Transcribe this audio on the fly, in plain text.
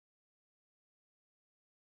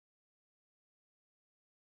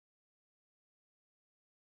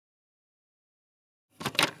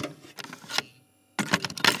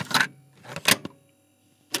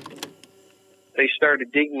they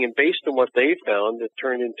started digging, and based on what they found, it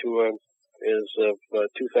turned into, as of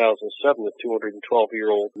 2007, a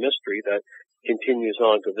 212-year-old mystery that continues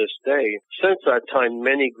on to this day. Since that time,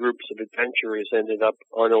 many groups of adventurers ended up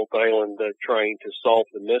on Oak Island trying to solve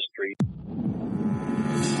the mystery.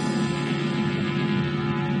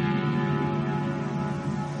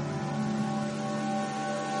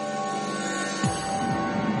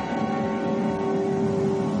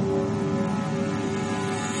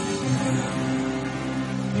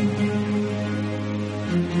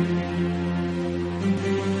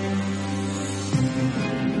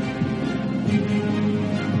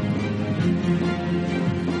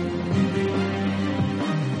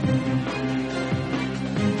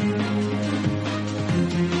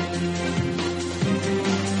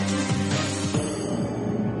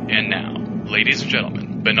 And now, ladies and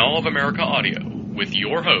gentlemen, Binnall of America Audio, with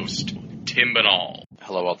your host, Tim Binnall.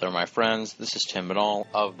 Hello out there, my friends. This is Tim Binnall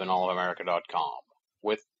of BinnallofAmerica.com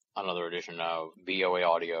with another edition of BOA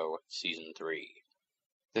Audio Season 3.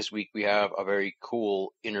 This week we have a very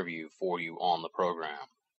cool interview for you on the program.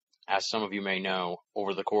 As some of you may know,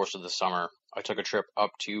 over the course of the summer, I took a trip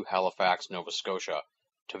up to Halifax, Nova Scotia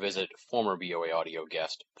to visit former BOA Audio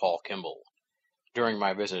guest Paul Kimball. During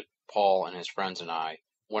my visit, Paul and his friends and I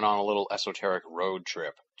went on a little esoteric road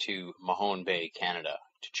trip to Mahone Bay, Canada,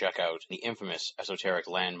 to check out the infamous esoteric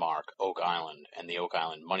landmark Oak Island and the Oak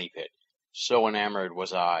Island Money Pit. So enamored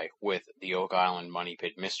was I with the Oak Island Money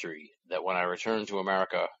Pit mystery that when I returned to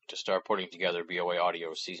America to start putting together BOA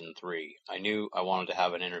Audio Season 3, I knew I wanted to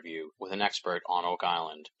have an interview with an expert on Oak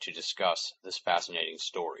Island to discuss this fascinating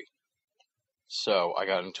story. So I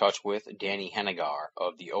got in touch with Danny Hennigar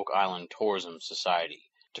of the Oak Island Tourism Society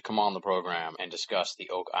to come on the program and discuss the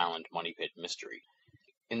Oak Island Money Pit mystery.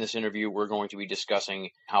 In this interview, we're going to be discussing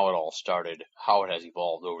how it all started, how it has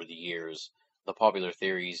evolved over the years, the popular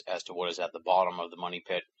theories as to what is at the bottom of the money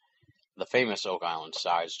pit, the famous Oak Island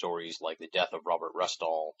side stories like the death of Robert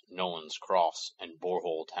Restall, Nolan's Cross, and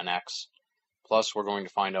Borehole 10X. Plus, we're going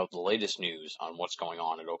to find out the latest news on what's going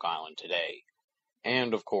on at Oak Island today.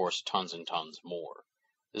 And, of course, tons and tons more.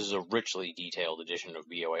 This is a richly detailed edition of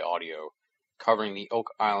BOA Audio, covering the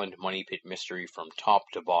Oak Island Money Pit mystery from top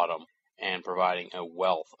to bottom and providing a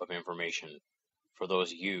wealth of information for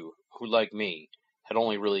those of you who, like me, had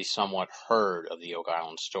only really somewhat heard of the Oak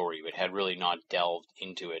Island story but had really not delved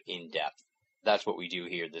into it in depth. That's what we do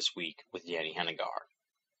here this week with Danny Hennigar.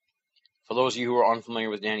 For those of you who are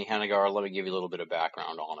unfamiliar with Danny Hennigar, let me give you a little bit of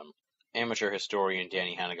background on him. Amateur historian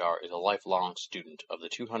Danny Hennigar is a lifelong student of the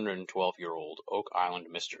 212-year-old Oak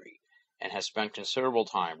Island mystery, and has spent considerable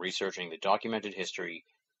time researching the documented history,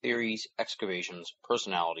 theories, excavations,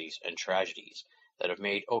 personalities, and tragedies that have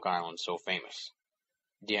made Oak Island so famous.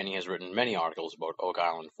 Danny has written many articles about Oak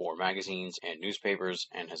Island for magazines and newspapers,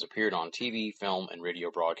 and has appeared on TV, film, and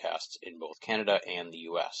radio broadcasts in both Canada and the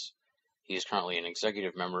U.S. He is currently an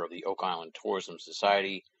executive member of the Oak Island Tourism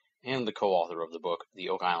Society and the co-author of the book The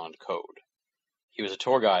Oak Island Code. He was a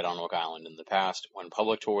tour guide on Oak Island in the past when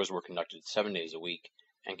public tours were conducted 7 days a week,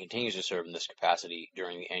 and continues to serve in this capacity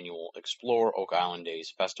during the annual Explore Oak Island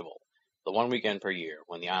Days Festival, the one weekend per year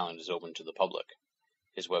when the island is open to the public.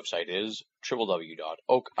 His website is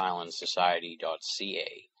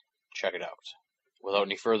www.oakislandsociety.ca. Check it out. Without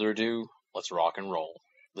any further ado, let's rock and roll.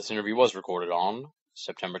 This interview was recorded on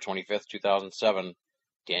September 25th, 2007.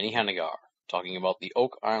 Danny Hennigar, talking about the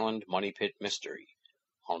Oak Island Money Pit mystery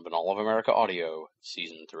on Binnall of America Audio,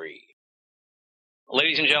 Season 3.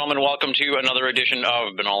 Ladies and gentlemen, welcome to another edition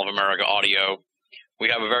of Binnall of America Audio. We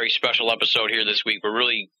have a very special episode here this week. We're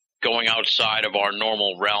really going outside of our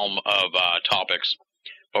normal realm of topics,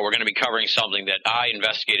 but we're going to be covering something that I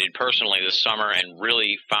investigated personally this summer and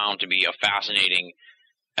really found to be a fascinating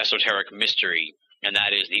esoteric mystery, and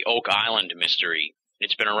that is the Oak Island mystery.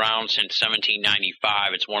 It's been around since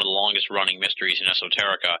 1795. It's one of the longest-running mysteries in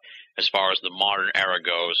esoterica as far as the modern era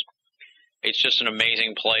goes. It's just an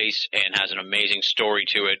amazing place and has an amazing story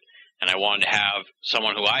to it, and I wanted to have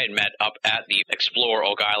someone who I had met up at the Explore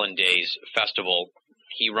Oak Island Days Festival.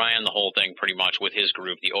 He ran the whole thing pretty much with his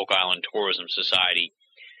group, the Oak Island Tourism Society.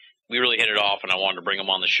 We really hit it off, and I wanted to bring him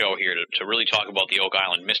on the show here to really talk about the Oak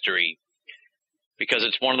Island mystery, because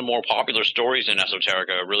it's one of the more popular stories in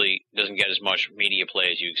esoterica. It really doesn't get as much media play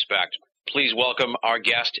as you expect. Please welcome our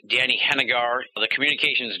guest, Danny Hennigar, the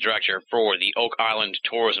Communications Director for the Oak Island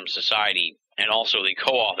Tourism Society, and also the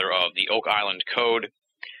co-author of the Oak Island Code.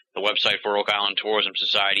 The website for Oak Island Tourism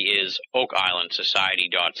Society is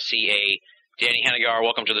oakislandsociety.ca. Danny Hennigar,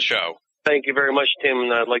 welcome to the show. Thank you very much, Tim,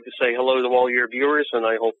 and I'd like to say hello to all your viewers, and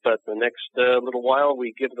I hope that the next little while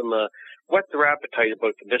we give them whet their appetite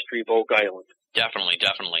about the mystery of Oak Island. Definitely,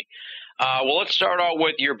 definitely. Well, let's start out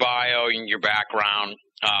with your bio and your background,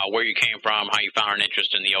 where you came from, how you found an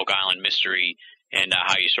interest in the Oak Island mystery, and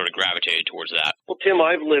how you sort of gravitated towards that. Well, Tim,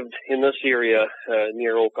 I've lived in this area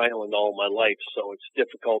near Oak Island all my life, so it's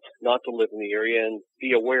difficult not to live in the area and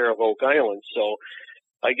be aware of Oak Island. So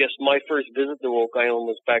I guess my first visit to Oak Island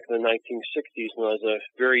was back in the 1960s when I was a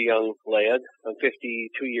very young lad. I'm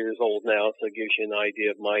 52 years old now, so it gives you an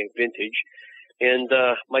idea of my vintage. And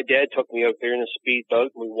my dad took me out there in a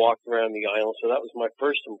speedboat, and we walked around the island, so that was my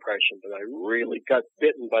first impression. But I really got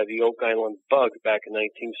bitten by the Oak Island bug back in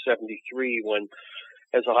 1973 when,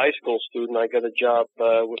 as a high school student, I got a job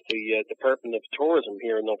with the Department of Tourism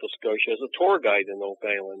here in Nova Scotia as a tour guide in Oak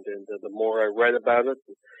Island. And the more I read about it,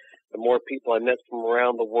 the more people I met from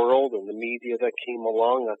around the world and the media that came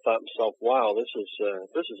along, I thought to myself, wow, this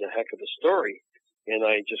is a heck of a story. And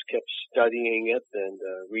I just kept studying it and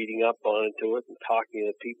reading up onto it and talking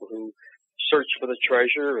to people who search for the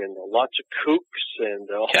treasure and lots of kooks and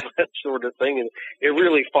all that sort of thing. And it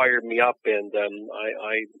really fired me up, and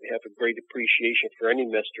I have a great appreciation for any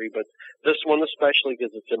mystery, but this one especially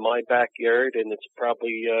because it's in my backyard and it's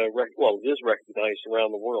probably, it is recognized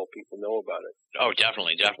around the world. People know about it. Oh,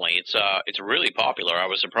 definitely. It's really popular. I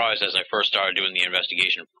was surprised as I first started doing the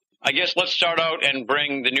investigation. I guess let's start out and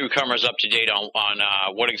bring the newcomers up to date on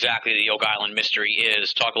what exactly the Oak Island mystery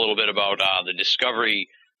is. Talk a little bit about the discovery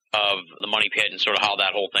of the money pit and sort of how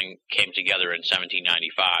that whole thing came together in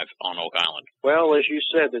 1795 on Oak Island. Well, as you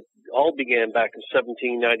said, it all began back in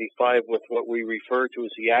 1795 with what we refer to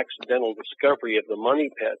as the accidental discovery of the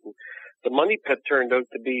money pit. And the money pit turned out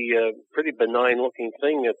to be a pretty benign-looking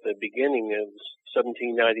thing at the beginning of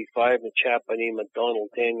 1795. A chap by the name of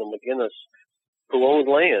Donald Daniel McGinnis, who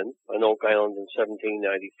owned land on Oak Island in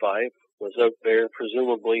 1795, was out there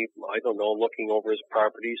presumably, I don't know, looking over his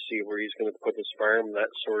property, see where he's going to put his farm,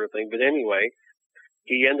 that sort of thing. But anyway,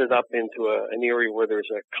 he ended up into an area where there's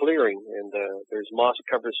a clearing, and there's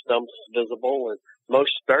moss-covered stumps visible. And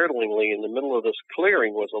most startlingly, in the middle of this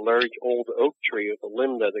clearing was a large old oak tree with a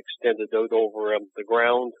limb that extended out over the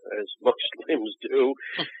ground, as most limbs do.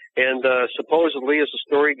 And supposedly, as the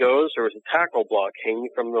story goes, there was a tackle block hanging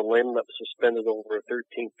from the limb that was suspended over a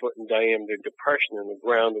 13-foot in diameter depression in the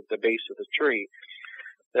ground at the base of the tree.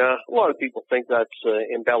 A lot of people think that's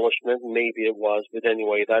embellishment, and maybe it was, but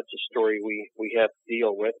anyway, that's a story we have to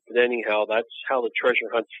deal with. But anyhow, that's how the treasure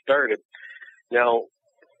hunt started. Now,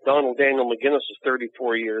 Donald Daniel McGinnis is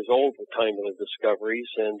 34 years old at the time of the discoveries,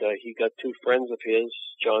 and he got two friends of his,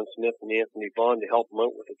 John Smith and Anthony Bond, to help him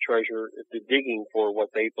out with the treasure, the digging for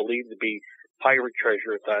what they believed to be pirate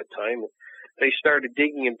treasure at that time. They started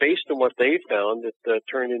digging, and based on what they found, it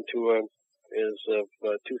turned into as of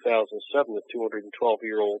 2007, a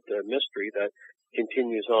 212-year-old mystery that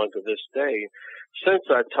continues on to this day. Since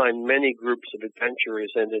that time, many groups of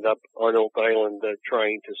adventurers ended up on Oak Island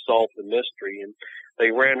trying to solve the mystery, and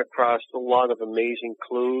they ran across a lot of amazing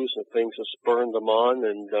clues and things that spurred them on,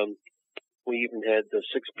 and we even had 6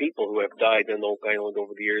 people who have died on Oak Island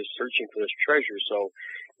over the years searching for this treasure, so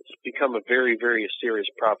it's become a very, very serious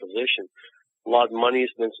proposition. A lot of money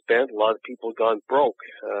has been spent, a lot of people have gone broke.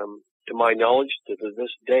 To my knowledge, to this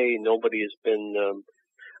day, nobody has been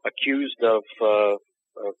accused of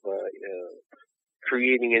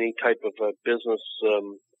creating any type of business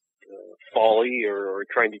folly or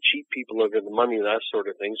trying to cheat people out of the money and that sort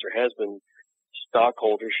of things. There has been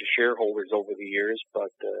stockholders or shareholders over the years,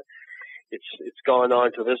 but it's gone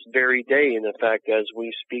on to this very day. And in fact, as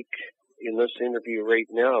we speak in this interview right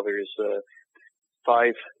now, there's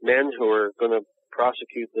 5 men who are going to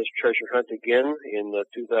prosecute this treasure hunt again in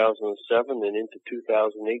 2007 and into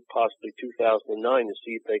 2008, possibly 2009, to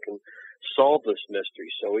see if they can solve this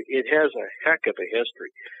mystery. So it has a heck of a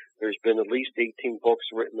history. There's been at least 18 books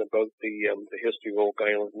written about the history of Oak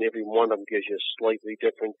Island, and every one of them gives you slightly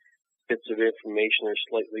different bits of information or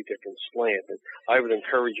slightly different slant. And I would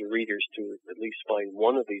encourage your readers to at least find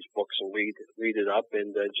one of these books and read it up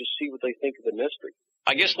and just see what they think of the mystery.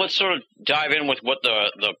 I guess let's sort of dive in with what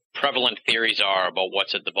the prevalent theories are about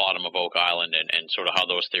what's at the bottom of Oak Island and sort of how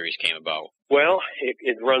those theories came about. Well,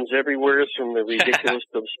 it runs everywhere from the ridiculous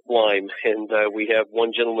to the sublime. And we have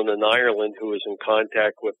one gentleman in Ireland who is in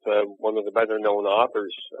contact with one of the better-known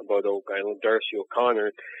authors about Oak Island, Darcy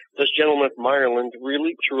O'Connor. This gentleman from Ireland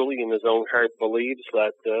really, truly, in his own heart, believes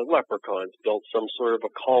that leprechauns built some sort of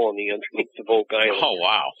a colony underneath of Oak Island. Oh,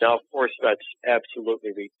 wow. Now, of course, that's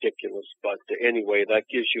absolutely ridiculous. But anyway, that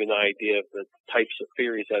gives you an idea of the types of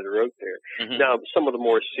theories that are out there. Mm-hmm. Now, some of the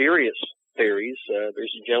more serious theories,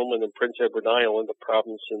 there's a gentleman in Prince Edward Island, a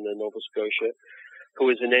province in Nova Scotia, who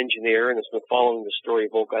is an engineer and has been following the story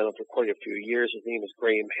of Oak Island for quite a few years. His name is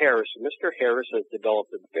Graham Harris. And Mr. Harris has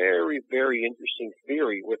developed a very, very interesting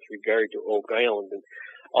theory with regard to Oak Island. And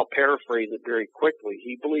I'll paraphrase it very quickly.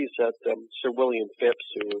 He believes that Sir William Phipps,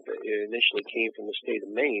 who initially came from the state of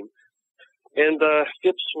Maine, and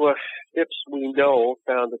Phipps, we know,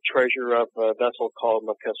 found the treasure of a vessel called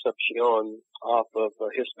La Concepcion off of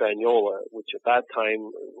Hispaniola, which at that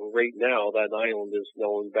time, right now, that island is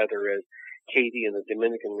known better as Haiti in the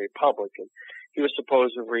Dominican Republic. And he was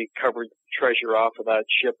supposed to have recovered treasure off of that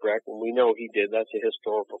shipwreck, and we know he did. That's a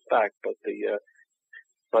historical fact.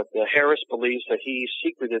 But Harris believes that he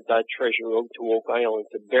secreted that treasure to Oak Island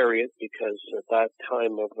to bury it, because at that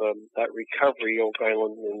time of that recovery, Oak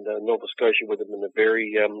Island in Nova Scotia would have been a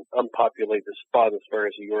very unpopulated spot as far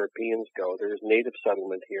as the Europeans go. There is native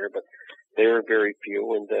settlement here, but they are very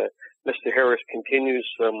few. And Mr. Harris continues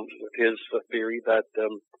with his theory that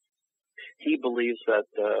he believes that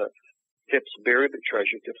Phipps buried the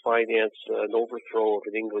treasure to finance an overthrow of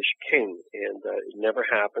an English king, and it never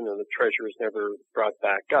happened, and the treasure is never brought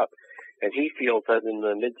back up. And he feels that in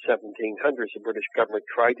the mid-1700s, the British government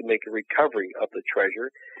tried to make a recovery of the treasure,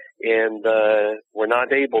 and were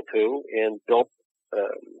not able to, and built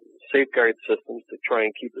safeguard systems to try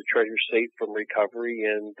and keep the treasure safe from recovery,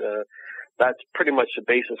 and that's pretty much the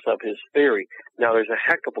basis of his theory. Now, there's a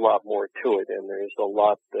heck of a lot more to it, and there's a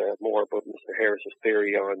lot more about Mr. Harris's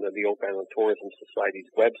theory on the Oak Island Tourism Society's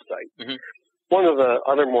website. Mm-hmm. One of the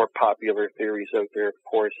other more popular theories out there, of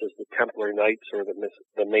course, is the Templar Knights, or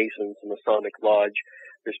the Masons, Masonic Lodge.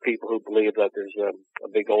 There's people who believe that there's a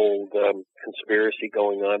big old conspiracy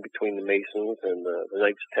going on between the Masons and the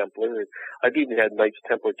Knights Templar. And I've even had Knights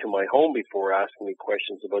Templar to my home before asking me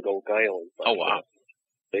questions about Oak Island. But, oh, wow.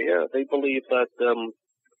 They believe that the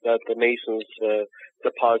Masons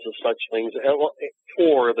deposit such things,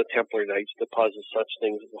 or the Templar Knights deposit such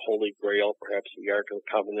things as the Holy Grail, perhaps the Ark of the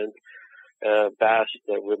Covenant, vast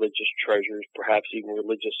religious treasures, perhaps even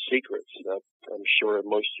religious secrets. I'm sure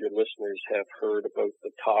most of your listeners have heard about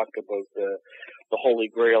the talk about the Holy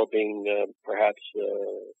Grail being perhaps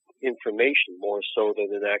information more so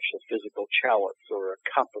than an actual physical chalice or a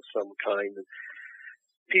cup of some kind.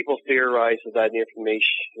 People theorize that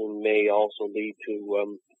information may also lead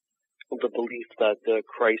to the belief that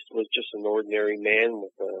Christ was just an ordinary man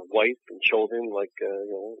with a wife and children, like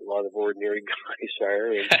a lot of ordinary guys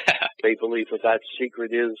are. And they believe that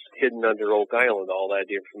secret is hidden under Oak Island. All that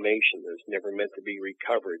information is never meant to be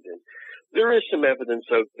recovered. And there is some evidence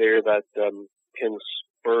out there that can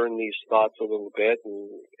spurn these thoughts a little bit and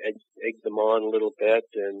egg them on a little bit,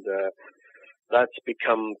 and that's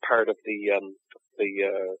become part of the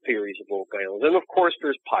theories of Oak Island. And of course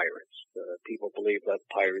there's pirates. People believe that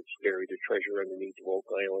pirates buried the treasure underneath Oak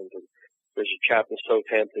Island. And there's a chap in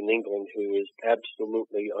Southampton, England, who is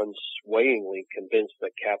absolutely unswayingly convinced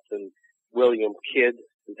that Captain William Kidd,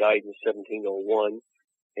 who died in 1701,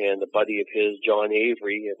 and a buddy of his, John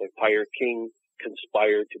Avery, the Pirate King,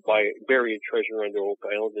 conspired to bury a treasure under Oak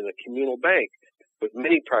Island in a communal bank, with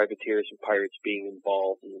many privateers and pirates being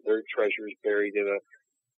involved, and their treasure is buried in a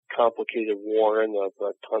complicated warren of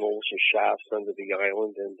tunnels and shafts under the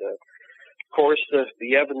island. And of course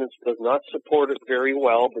the evidence does not support it very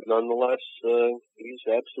well, but nonetheless he's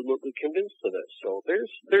absolutely convinced of it. So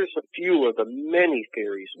there's a few of the many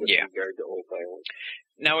theories with regard to Oak Island.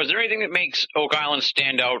 Now, is there anything that makes Oak Island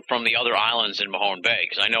stand out from the other islands in Mahone Bay?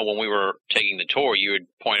 Because I know when we were taking the tour, you had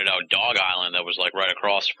pointed out Dog Island that was like right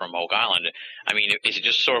across from Oak Island. I mean, is it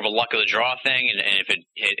just sort of a luck of the draw thing?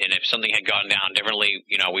 And if something had gone down differently,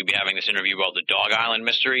 we'd be having this interview about the Dog Island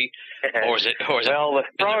mystery, or is it? Well, the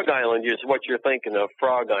Frog Island is what you're thinking of.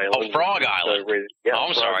 Frog Island. Oh, Frog Island. I'm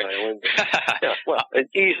Frog sorry. Island. Yeah, well,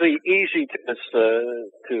 it's easy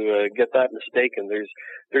to get that mistaken.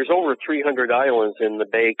 There's over 300 islands in the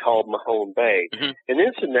bay called Mahone Bay. Mm-hmm. And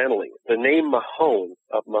incidentally, the name Mahone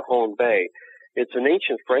of Mahone Bay, it's an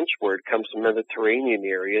ancient French word, comes from the Mediterranean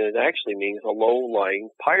area, and it actually means a low-lying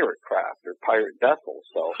pirate craft or pirate vessel.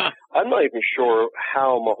 So I'm not even sure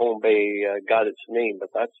how Mahone Bay got its name, but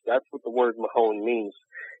that's what the word Mahone means.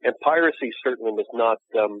 And piracy certainly was not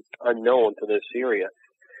unknown to this area.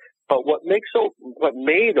 But what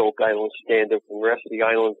made Oak Island stand out from the rest of the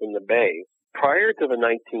islands in the bay, prior to the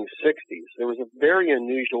 1960s, there was a very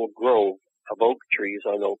unusual grove of oak trees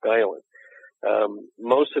on Oak Island.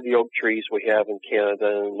 Most of the oak trees we have in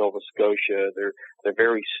Canada and Nova Scotia, they're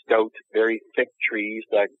very stout, very thick trees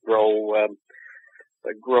that grow up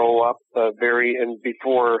and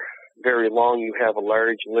before very long you have a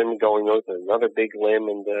large limb going out and another big limb,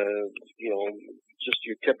 and just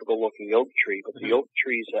your typical looking oak tree. But the oak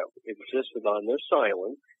trees that existed on this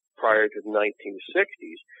island prior to the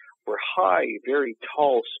 1960s were high, very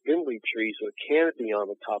tall, spindly trees with a canopy on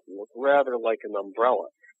the top that looked rather like an umbrella.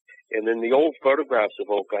 And in the old photographs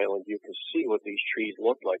of Oak Island, you can see what these trees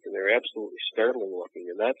look like, and they're absolutely startling looking,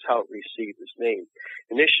 and that's how it received its name.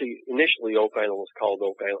 Initially, Oak Island was called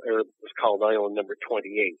Island number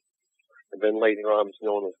 28. And then later on, it's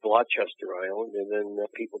known as Gloucester Island, and then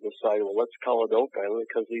people decided, well, let's call it Oak Island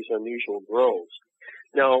because of these unusual groves.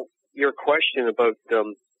 Now, your question about,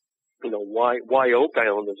 why Oak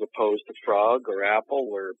Island as opposed to Frog or Apple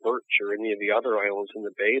or Birch or any of the other islands in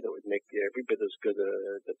the bay that would make every bit as good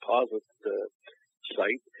a deposit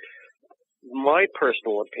site. My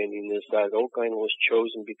personal opinion is that Oak Island was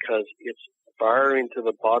chosen because it's far into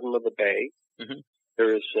the bottom of the bay. Mm-hmm.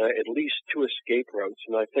 There's at least 2 escape routes,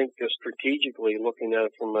 and I think strategically, looking at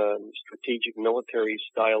it from a strategic military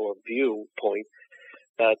style of viewpoint,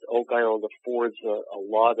 that Oak Island affords a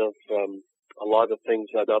lot of things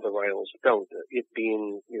that other islands don't. It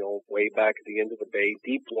being, way back at the end of the bay,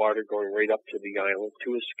 deep water going right up to the island,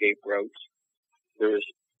 2 escape routes. There's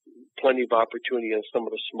plenty of opportunity on some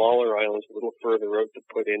of the smaller islands a little further out to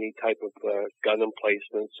put any type of gun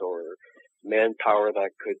emplacements or manpower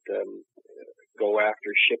that could go after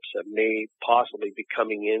ships that may possibly be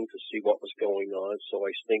coming in to see what was going on. So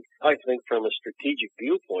I think from a strategic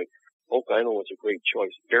viewpoint, Oak Island was a great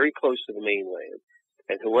choice, very close to the mainland.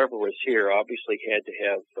 And whoever was here obviously had to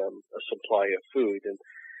have a supply of food. And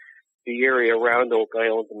the area around Oak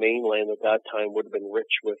Island, the mainland at that time, would have been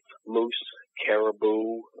rich with moose,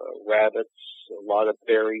 caribou, rabbits, a lot of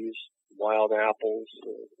berries, wild apples,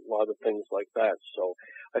 a lot of things like that. So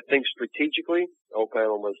I think strategically, Oak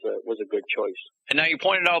Island was a good choice. And now you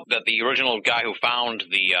pointed out that the original guy who found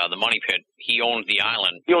the money pit, he owned the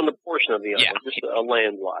island. He owned a portion of the island, just a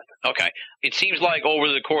land lot. Okay. It seems like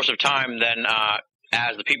over the course of time, then,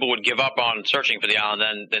 as the people would give up on searching for the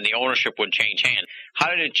island, then the ownership would change hands. How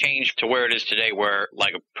did it change to where it is today, where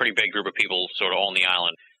like a pretty big group of people sort of own the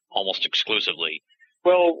island almost exclusively?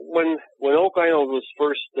 Well, when Oak Island was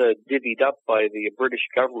first divvied up by the British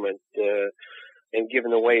government and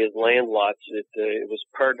given away as land lots, it was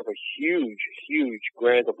part of a huge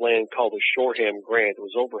grant of land called the Shoreham Grant. It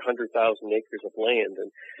was over 100,000 acres of land,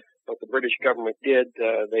 and what the British government did,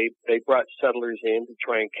 they brought settlers in to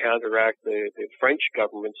try and counteract the French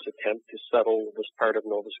government's attempt to settle this part of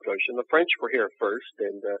Nova Scotia. And the French were here first,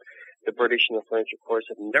 and the British and the French, of course,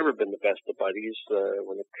 have never been the best of buddies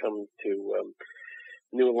when it comes to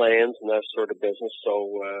new lands and that sort of business.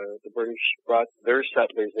 So the British brought their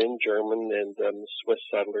settlers in, German and Swiss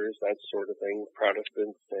settlers, that sort of thing,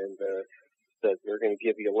 Protestants, and that they're going to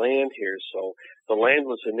give you land here. So the land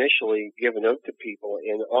was initially given out to people,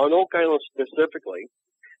 and on Oak Island specifically,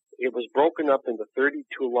 it was broken up into 32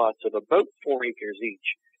 lots of about 4 acres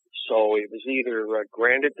each. So it was either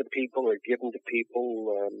granted to people or given to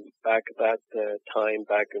people back at that time,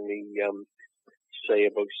 back in the say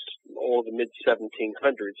about the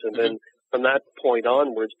mid-1700s. And then from that point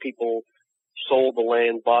onwards, people sold the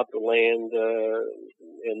land, bought the land,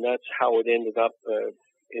 and that's how it ended up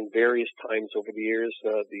in various times over the years.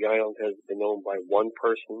 The island has been owned by one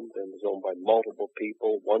person, then was owned by multiple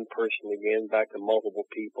people, one person again, back to multiple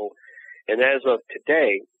people. And as of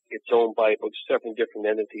today, it's owned by about 7 different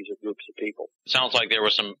entities or groups of people. Sounds like there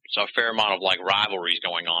was a fair amount of like rivalries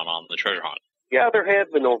going on the treasure hunt. Yeah, there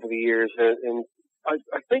have been over the years, and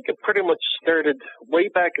I think it pretty much started way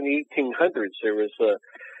back in the 1800s. There was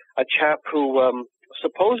a chap who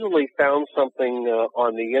supposedly found something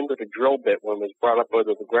on the end of the drill bit when it was brought up out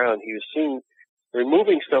of the ground. He was seen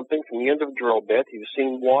removing something from the end of the drill bit. He was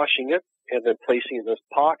seen washing it and then placing it in his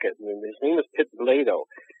pocket. And his name was Pit Blado.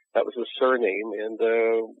 That was his surname. And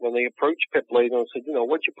when they approached Pit Blado and said,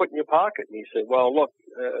 what'd you put in your pocket? And he said, well, look,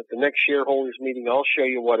 at the next shareholders meeting, I'll show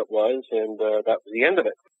you what it was. And that was the end of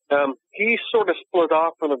it. He sort of split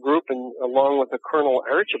off from a group, and along with the Colonel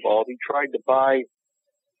Archibald, he tried to buy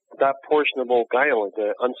that portion of Oak Island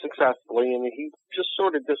unsuccessfully, and he just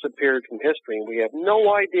sort of disappeared from history. And we have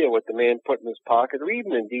no idea what the man put in his pocket, or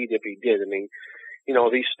even indeed if he did. I mean,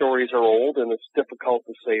 these stories are old, and it's difficult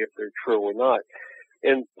to say if they're true or not.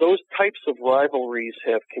 And those types of rivalries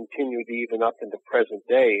have continued even up into present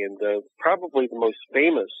day. And probably the most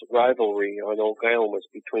famous rivalry on Oak Island was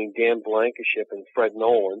between Dan Blankenship and Fred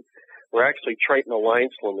Nolan. We're actually Triton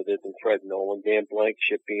Alliance Limited and Fred Nolan, Dan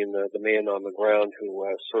Blankenship being the man on the ground who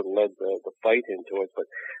sort of led the fight into it. But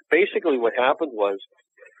basically what happened was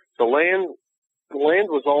the land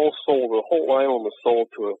was all sold, the whole island was sold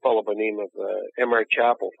to a fellow by the name of M.R.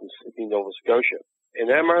 Chappell from Sydney, Nova Scotia. And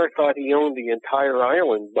Emmer thought he owned the entire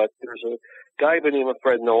island, but there's a guy by the name of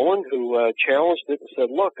Fred Nolan who challenged it and said,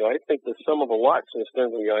 look, I think that some of the lots in the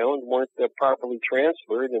center of the island weren't properly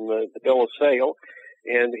transferred in the bill of sale.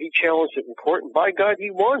 And he challenged it in court, and by God, he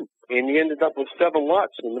won. And he ended up with 7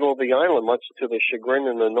 lots in the middle of the island, much to the chagrin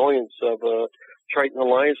and annoyance of Triton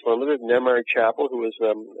Alliance Limited and M.R. Chappell, who was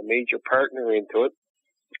a major partner into it.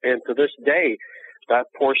 And to this day, that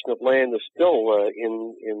portion of land is still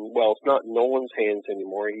well, it's not in Nolan's hands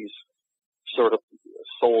anymore. He's sort of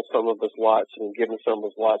sold some of his lots and given some of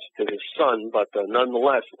his lots to his son, but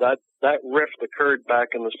nonetheless, that rift occurred back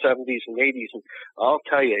in the 70s and 80s, and I'll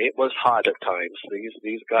tell you, it was hot at times.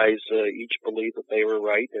 These guys each believed that they were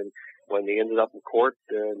right, and when they ended up in court,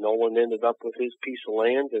 Nolan ended up with his piece of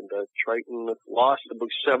land, and Triton lost about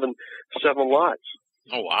seven lots.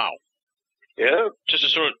 Oh, wow. Yeah. Just to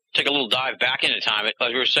sort of take a little dive back into time, as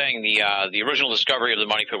we were saying, the original discovery of the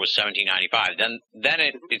money pit was 1795. Then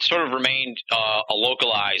it sort of remained a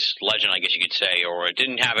localized legend, I guess you could say, or it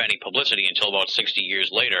didn't have any publicity until about 60 years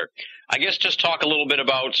later. I guess just talk a little bit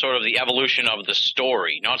about sort of the evolution of the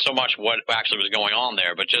story, not so much what actually was going on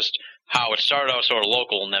there, but just how it started out sort of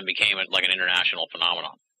local and then became like an international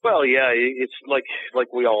phenomenon. Well, yeah, it's like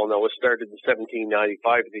we all know. It started in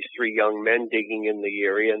 1795 with these 3 young men digging in the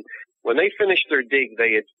area, and when they finished their dig,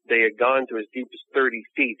 they had gone to as deep as 30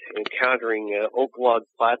 feet, encountering oak log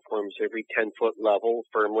platforms every 10-foot level,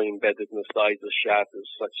 firmly embedded in the sides of the shaft in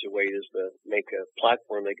such a way as to make a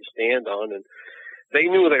platform they could stand on. And they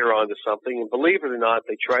knew they were onto something, and believe it or not,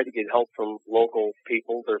 they tried to get help from local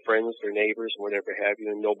people, their friends, their neighbors, and whatever have you,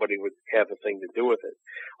 and nobody would have a thing to do with it.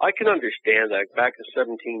 I can understand that. Back in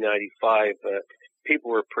 1795,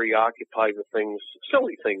 people were preoccupied with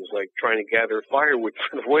silly things like trying to gather firewood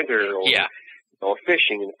for the winter, or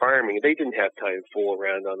fishing and farming. They didn't have time to fool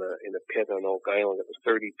around in a pit on Oak Island that was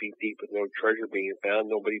 30 feet deep with no treasure being found.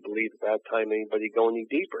 Nobody believed at that time anybody go any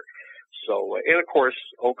deeper. So, and of course,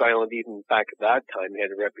 Oak Island, even back at that time,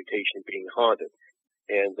 had a reputation of being haunted.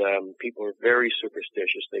 And people were very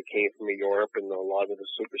superstitious. They came from Europe, and a lot of the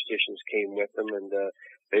superstitions came with them, and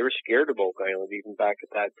they were scared of Oak Island even back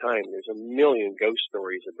at that time. There's a million ghost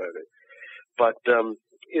stories about it. But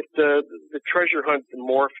the treasure hunt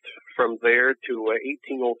morphed from there to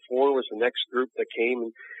 1804 was the next group that came,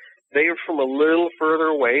 and they were from a little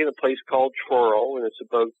further away in a place called Truro, and it's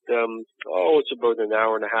about an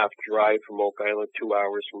hour and a half drive from Oak Island, 2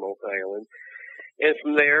 hours from Oak Island. And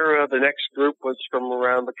from there, the next group was from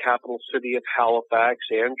around the capital city of Halifax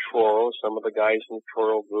and Truro. Some of the guys in the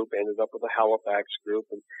Truro group ended up with the Halifax group.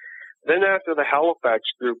 And then after the Halifax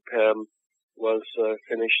group was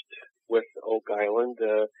finished with Oak Island,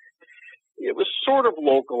 it was sort of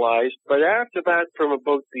localized. But after that, from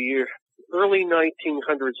about the early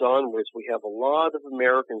 1900s onwards, we have a lot of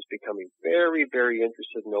Americans becoming very, very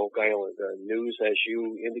interested in Oak Island. News, as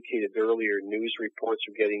you indicated earlier, news reports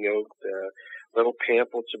are getting out. Little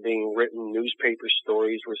pamphlets are being written. Newspaper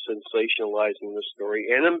stories were sensationalizing the story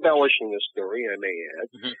and embellishing the story, I may add.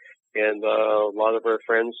 Mm-hmm. And a lot of our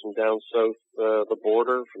friends from down south, the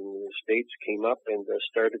border, from the States, came up and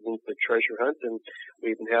started into the treasure hunt. And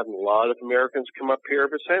we've been having a lot of Americans come up here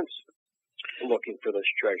ever since looking for this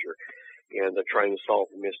treasure and trying to solve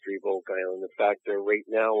the mystery of Oak Island. In fact, right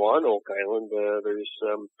now on Oak Island, there's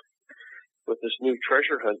with this new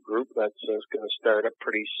treasure hunt group that's going to start up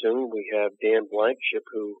pretty soon. We have Dan Blankenship,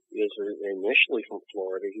 who is initially from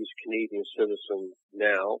Florida. He's a Canadian citizen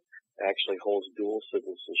now, actually holds dual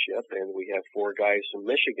citizenship. And we have 4 guys from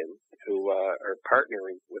Michigan who are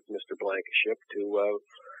partnering with Mr. Blankenship to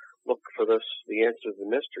look for the answer to the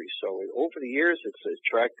mystery. So over the years, it's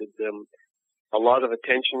attracted a lot of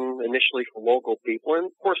attention initially from local people. And,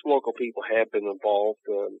 of course, local people have been involved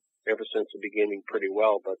ever since the beginning pretty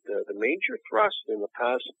well. But the major thrust in the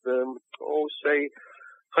past, say,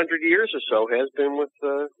 100 years or so has been with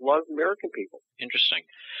a lot of American people. Interesting.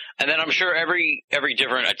 And then I'm sure every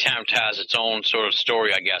different attempt has its own sort of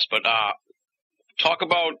story, I guess. But talk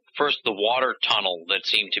about first the water tunnel that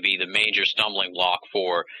seemed to be the major stumbling block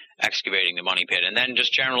for excavating the money pit. And then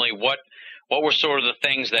just generally what were sort of the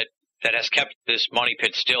things that has kept this money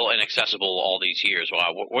pit still inaccessible all these years?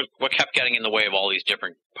 What kept getting in the way of all these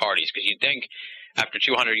different parties? Because you'd think after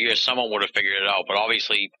 200 years someone would have figured it out, but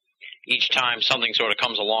obviously each time something sort of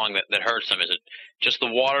comes along that hurts them. Is it just the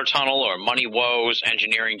water tunnel or money woes,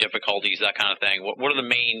 engineering difficulties, that kind of thing? What are the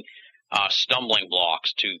main stumbling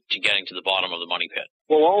blocks to getting to the bottom of the money pit?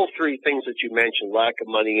 Well, all 3 things that you mentioned, lack of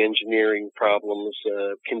money, engineering problems,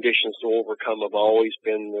 conditions to overcome, have always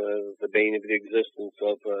been the bane of the existence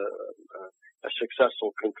of a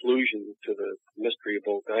successful conclusion to the mystery of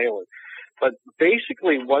Oak Island. But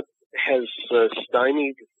basically what has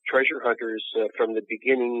stymied treasure hunters from the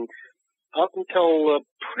beginning up until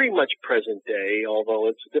pretty much present day, although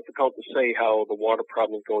it's difficult to say how the water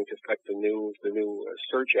problem is going to affect the new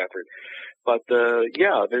search effort. But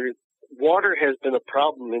water has been a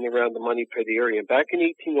problem in and around the Money Pit area. Back in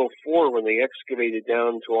 1804, when they excavated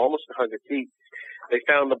down to almost 100 feet, they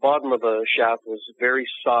found the bottom of the shaft was very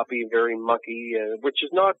soppy, very mucky, which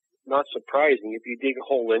is not surprising. If you dig a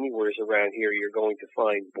hole anywhere around here, you're going to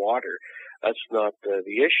find water. That's not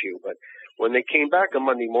the issue. But when they came back on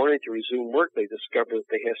Monday morning to resume work, they discovered that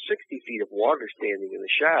they had 60 feet of water standing in the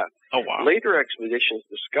shaft. Oh, wow. Later expeditions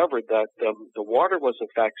discovered that the water was, in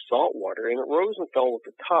fact, salt water, and it rose and fell with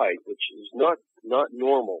the tide, which is not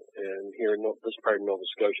normal. And here in this part of Nova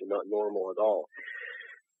Scotia, not normal at all.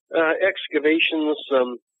 Excavations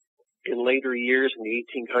in later years in the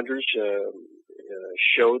 1800s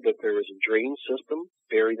showed that there was a drain system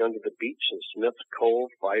buried under the beach in Smith's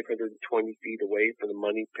Cove, 520 feet away from the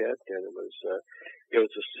Money Pit, and it was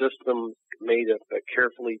a system made of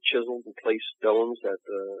carefully chiseled and placed stones that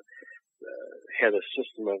had a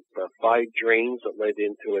system of 5 drains that led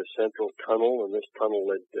into a central tunnel, and this tunnel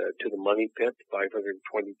led to the Money Pit,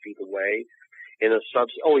 520 feet away. And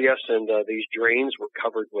these drains were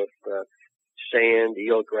covered with sand,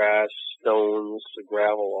 eelgrass, stones,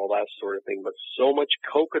 gravel, all that sort of thing, but so much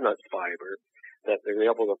coconut fiber that they were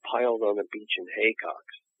able to pile it on the beach in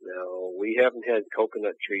haycocks. Now, we haven't had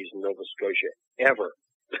coconut trees in Nova Scotia ever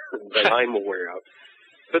that I'm aware of.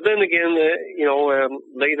 But then again,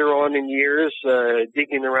 later on in years,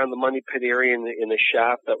 digging around the Money Pit area in a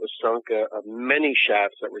shaft that was sunk, many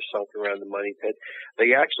shafts that were sunk around the Money Pit,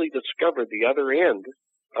 they actually discovered the other end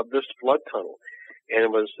of this flood tunnel. And it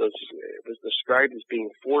was described as being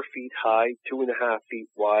 4 feet high, 2.5 feet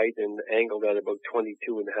wide, and angled at about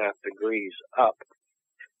 22.5 degrees up.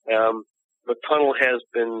 The tunnel has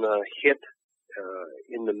been hit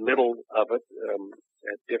in the middle of it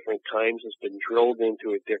at different times. It's been drilled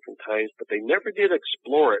into at different times, but they never did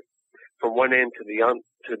explore it from one end to the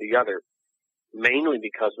other, mainly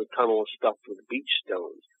because the tunnel is stuffed with beach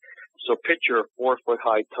stones. So picture a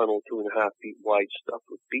 4-foot-high tunnel, 2.5 feet wide, stuffed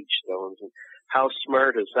with beach stones. And how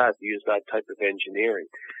smart is that to use that type of engineering?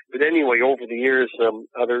 But anyway, over the years,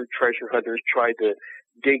 other treasure hunters tried to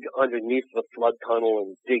dig underneath the flood tunnel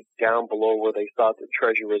and dig down below where they thought the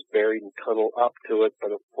treasure was buried and tunnel up to it.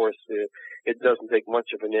 But of course, it doesn't take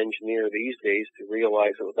much of an engineer these days to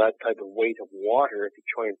realize that with that type of weight of water, if you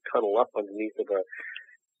try and tunnel up underneath of a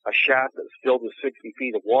shaft that's filled with 60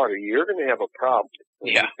 feet of water, you're going to have a problem.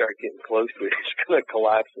 When you start getting close to it, it's going to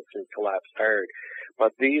collapse. It's going to collapse hard.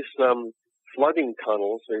 But these flooding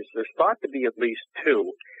tunnels, there's thought to be at least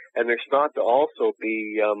 2, and there's thought to also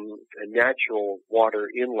be natural water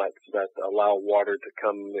inlets that allow water to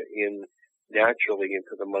come in naturally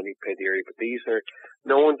into the Money Pit area. But these are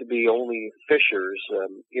known to be only fissures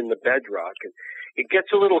in the bedrock. And it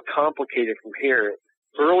gets a little complicated from here.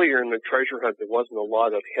 Earlier in the treasure hunt, there wasn't a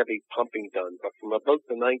lot of heavy pumping done, but from about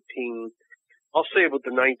the 1930s,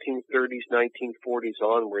 1940s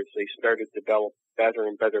onwards, they started to develop better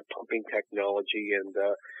and better pumping technology. And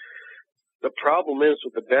the problem is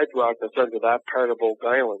with the bedrock that's under that part of Oak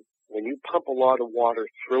Island, when you pump a lot of water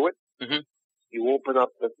through it, you open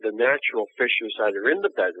up the natural fissures that are in the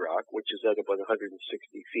bedrock, which is at about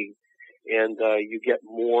 160 feet, and you get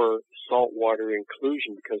more saltwater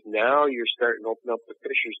inclusion because now you're starting to open up the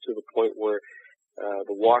fissures to the point where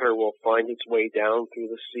the water will find its way down through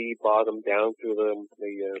the sea bottom, down through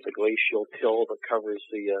the glacial till that covers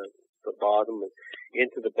the bottom and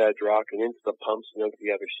into the bedrock and into the pumps and out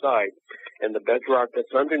the other side. And the bedrock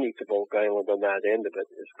that's underneath the Oak Island on that end of it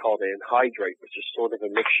is called anhydrite, which is sort of a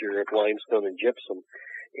mixture of limestone and gypsum.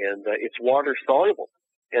 And it's water soluble,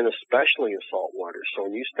 and especially in salt water. So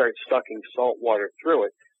when you start sucking salt water through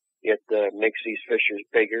it, it makes these fissures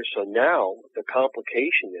bigger. So now the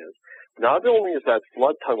complication is, not only is that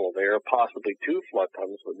flood tunnel there, possibly 2 flood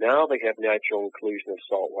tunnels, but now they have natural inclusion of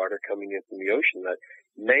salt water coming in from the ocean that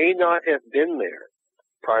may not have been there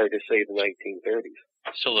prior to, say, the 1930s.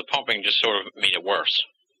 So the pumping just sort of made it worse.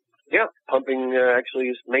 Yeah, pumping actually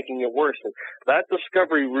is making it worse. And that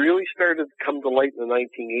discovery really started to come to light in the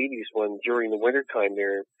 1980s when, during the wintertime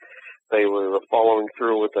there, they were following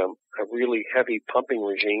through with a really heavy pumping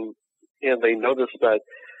regime, and they noticed that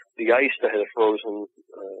the ice that had frozen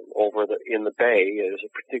in the bay, it was a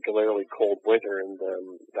particularly cold winter, and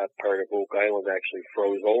that part of Oak Island actually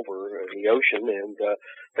froze over in the ocean, and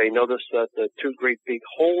they noticed that the 2 great big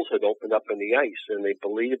holes had opened up in the ice, and they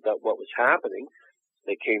believed that what was happening,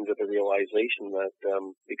 they came to the realization that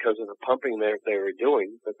because of the pumping that they were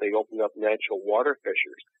doing, that they opened up natural water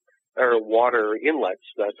fissures. or water inlets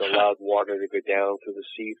that allowed water to go down through the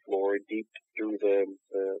sea floor, deep through the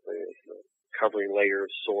covering layer of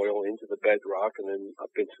soil into the bedrock and then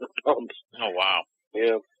up into the pumps. Oh, wow.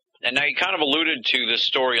 Yeah. And now you kind of alluded to this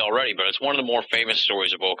story already, but it's one of the more famous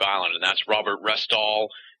stories of Oak Island, and that's Robert Restall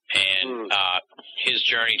and his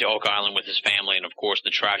journey to Oak Island with his family, and of course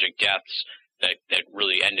the tragic deaths that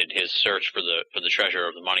really ended his search for the treasure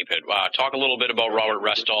of the money pit. Talk a little bit about Robert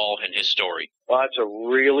Restall and his story. Well, it's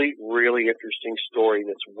a really, really interesting story,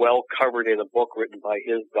 and it's well covered in a book written by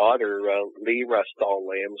his daughter, Lee Restall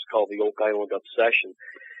Lamb. It's called The Oak Island Obsession.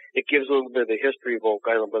 It gives a little bit of the history of Oak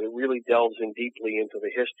Island, but it really delves in deeply into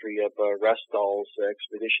the history of Restall's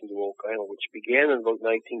expedition to Oak Island, which began in about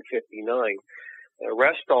 1959.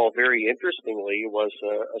 Restall, very interestingly, was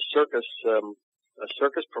a circus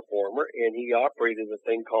performer, and he operated a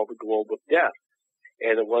thing called the Globe of Death.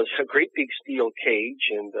 And it was a great big steel cage,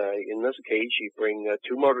 and in this cage you bring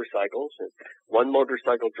two motorcycles, and one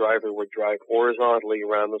motorcycle driver would drive horizontally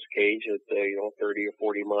around this cage at 30 or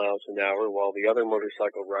 40 miles an hour, while the other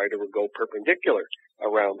motorcycle rider would go perpendicular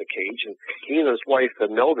around the cage. And he and his wife,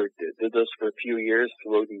 Mildred, did this for a few years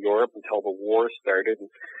throughout Europe until the war started. And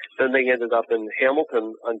then they ended up in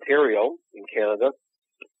Hamilton, Ontario, in Canada.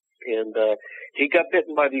 And he got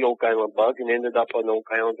bitten by the Oak Island bug and ended up on Oak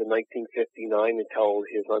Island in 1959 until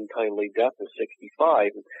his untimely death in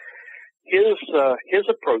 65. His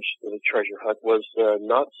approach to the treasure hunt was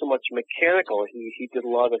not so much mechanical. He did a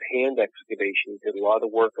lot of hand excavation. He did a lot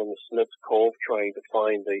of work on the Smith's Cove trying to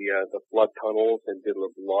find the flood tunnels and did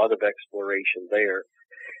a lot of exploration there.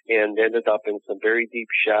 And ended up in some very deep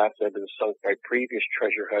shafts that had been sunk by previous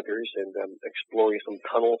treasure hunters and exploring some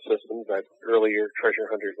tunnel systems that earlier treasure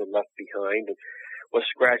hunters had left behind, and was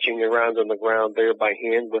scratching around on the ground there by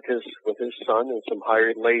hand with his son and some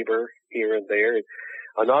hired labor here and there. And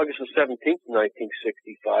on August the 17th,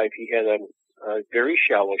 1965, he had a very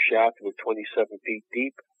shallow shaft with 27 feet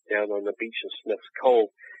deep down on the beach of Smith's Cove.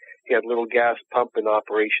 He had a little gas pump in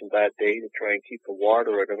operation that day to try and keep the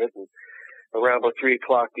water out of it. And around about 3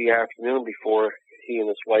 o'clock the afternoon, before he and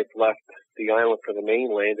his wife left the island for the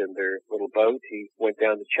mainland in their little boat, he went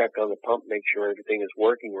down to check on the pump, make sure everything is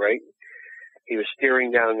working right. He was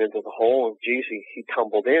steering down into the hole, and he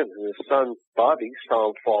tumbled in. And his son, Bobby, saw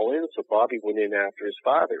him fall in, so Bobby went in after his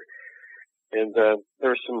father. And there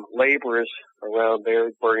were some laborers around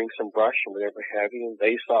there burning some brush and whatever have you, and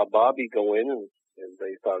they saw Bobby go in, and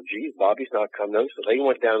they thought, geez, Bobby's not coming out. So they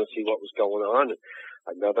went down to see what was going on. And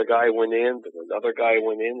another guy went in, and another guy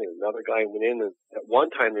went in, and another guy went in. And at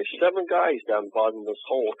one time, there's 7 guys down the bottom of this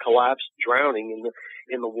hole, collapsed, drowning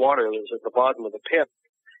in the water that was at the bottom of the pit.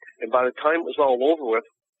 And by the time it was all over with,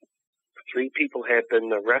 3 people had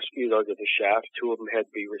been rescued out of the shaft. 2 of them had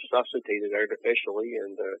to be resuscitated artificially,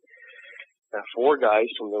 and 4 guys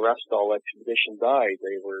from the Restall expedition died.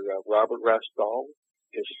 They were Robert Restall,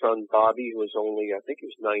 his son Bobby, who was only, I think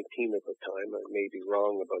he was 19 at the time. I may be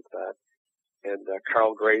wrong about that. And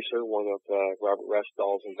Carl Gracer, one of Robert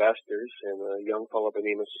Restall's investors, and a young fellow by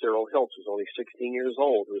the name of Cyril Hiltz, who was only 16 years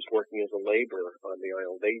old, who was working as a laborer on the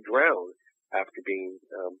island. They drowned after being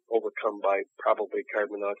overcome by probably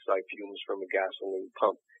carbon monoxide fumes from a gasoline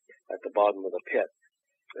pump at the bottom of the pit.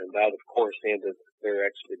 And that, of course, ended their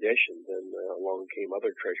expedition. Then along came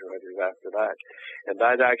other treasure hunters after that. And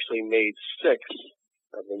that actually made 6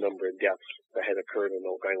 of the number of deaths that had occurred on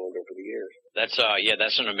Oak Island over the years. That's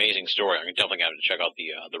an amazing story. I definitely have to check out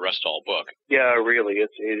the Restall book. Yeah, really,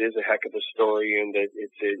 it is a heck of a story, and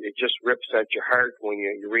it just rips at your heart when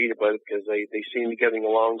you read about it, because they seem to be getting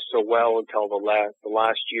along so well until the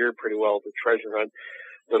last year, pretty well, the treasure hunt.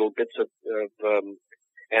 Little bits of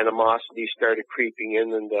animosity started creeping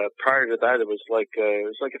in, and prior to that, it was like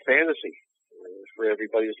a fantasy. For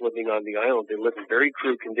everybody who's living on the island. They live in very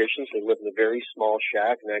crude conditions. They live in a very small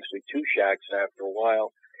shack, and actually 2 shacks after a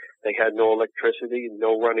while. They had no electricity,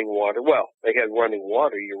 no running water. Well, they had running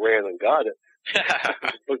water. You ran and got it.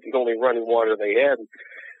 It was the only running water they had.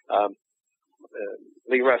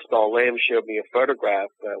 Lee Restall Lamb showed me a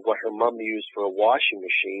photograph what her mom used for a washing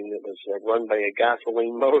machine that was run by a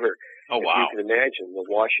gasoline motor. Oh, wow. You can imagine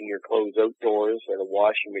washing your clothes outdoors at a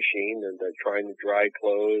washing machine and trying to dry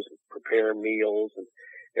clothes and prepare meals and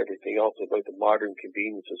everything else about the modern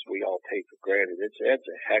conveniences we all take for granted. It's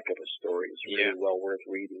a heck of a story. It's really well worth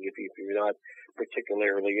reading. If you're not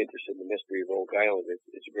particularly interested in the mystery of Oak Island,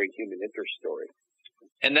 it's a great human interest story.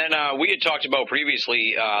 And then we had talked about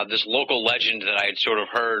previously this local legend that I had sort of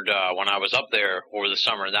heard when I was up there over the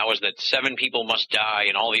summer, and that was that 7 people must die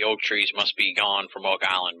and all the oak trees must be gone from Oak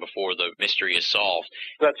Island before the mystery is solved.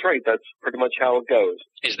 That's right. That's pretty much how it goes.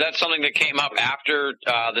 Is that something that came up after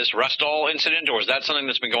this Restall incident, or is that something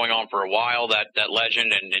that's been going on for a while, that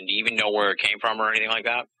legend, and do you even know where it came from or anything like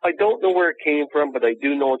that? I don't know where it came from, but I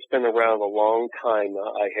do know it's been around a long time.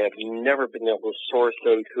 I have never been able to source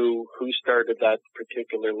out who started that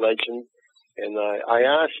particular legend. And I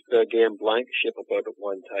asked Dan Blankenship about it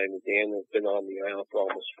one time. Dan has been on the island for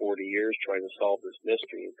almost 40 years trying to solve this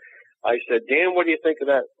mystery. And I said, Dan, what do you think of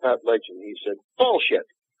that legend? He said, bullshit.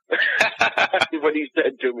 That's what he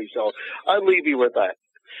said to me, so I'll leave you with that.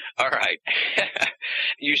 All right.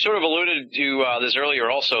 You sort of alluded to this earlier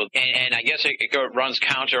also, and I guess it runs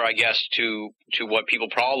counter, I guess, to what people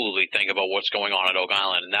probably think about what's going on at Oak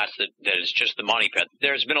Island, and that it's just the money pit.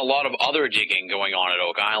 There's been a lot of other digging going on at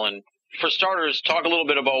Oak Island. For starters, talk a little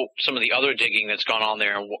bit about some of the other digging that's gone on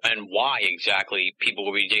there and why exactly people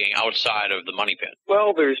will be digging outside of the money pit.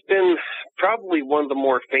 Well, there's been probably one of the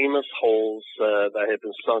more famous holes that have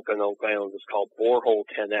been sunk on Oak Island is called Borehole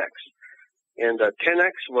 10X. And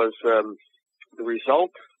 10X was the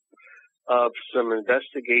result of some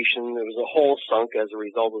investigation. There was a hole sunk as a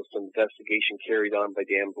result of some investigation carried on by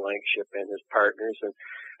Dan Blankenship and his partners. And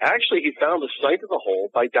actually, he found the site of the hole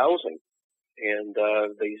by dowsing. And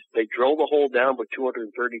they drilled the hole down by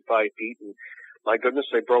 235 feet, and my goodness,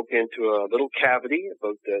 they broke into a little cavity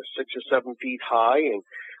about 6 or 7 feet high. And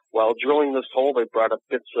while drilling this hole, they brought up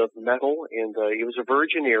bits of metal, and it was a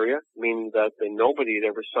virgin area, meaning that nobody had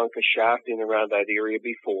ever sunk a shaft in around that area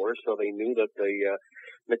before. So they knew that the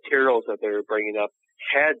materials that they were bringing up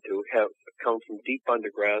had to have come from deep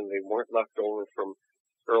underground. They weren't left over from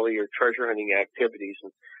earlier treasure hunting activities.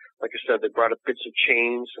 And like I said, they brought up bits of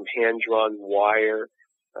chains, some hand-drawn wire,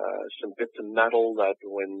 some bits of metal that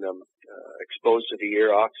when exposed to the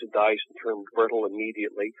air oxidized and turned brittle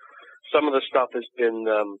immediately. Some of the stuff has been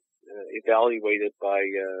evaluated by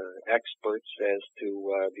experts as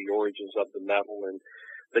to the origins of the metal, and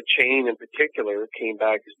the chain in particular came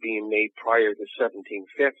back as being made prior to 1750.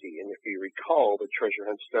 And if you recall, the treasure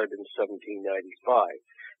hunt started in 1795.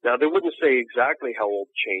 Now, they wouldn't say exactly how old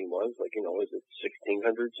the chain was. Like, is it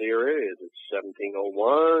 1600s era? Is it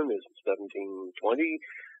 1701? Is it 1720?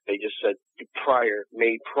 They just said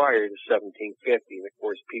made prior to 1750. And, of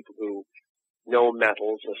course, people who know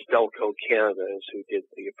metals, Stelco Canada is who did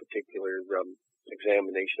the particular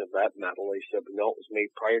examination of that metal. They said, no, it was made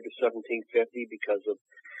prior to 1750 because of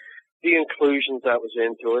the inclusions that was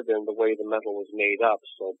into it and the way the metal was made up.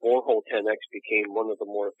 So Borehole 10X became one of the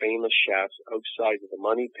more famous shafts outside of the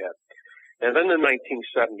money pit. And then in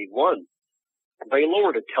 1971, they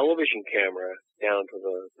lowered a television camera down to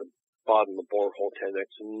the bottom of Borehole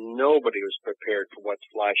 10X, and nobody was prepared for what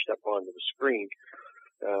flashed up onto the screen.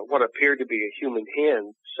 What appeared to be a human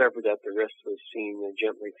hand severed at the wrist was seen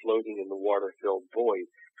gently floating in the water-filled void.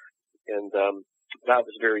 And that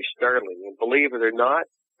was very startling. And believe it or not,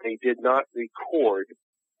 they did not record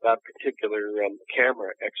that particular camera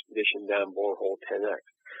expedition down Borehole 10X.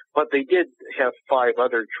 But they did have 5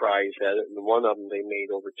 other tries at it, and one of them they made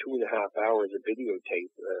over 2.5 hours of videotape.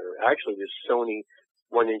 Actually, this Sony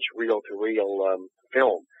 1-inch reel-to-reel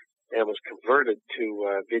film, and was converted to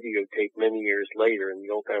videotape many years later, and the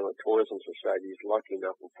Oak Island Tourism Society is lucky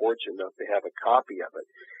enough and fortunate enough to have a copy of it.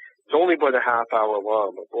 It's only about a half hour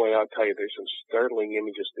long, but boy, I'll tell you, there's some startling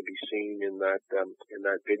images to be seen in that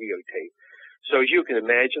videotape. So as you can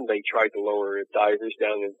imagine, they tried to lower divers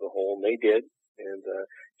down into the hole, and they did. And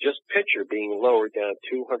just picture being lowered down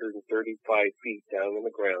 235 feet down in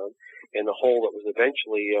the ground in a hole that was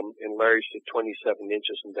eventually enlarged to 27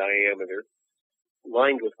 inches in diameter,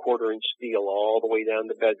 lined with 1/4-inch steel all the way down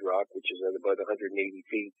to bedrock, which is at about 180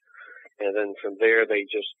 feet. And then from there, they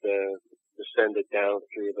just descended down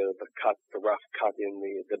through the rough cut in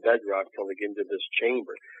the bedrock till they get into this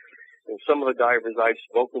chamber. And some of the divers I've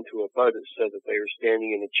spoken to about it said that they were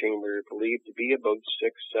standing in a chamber believed to be about 6,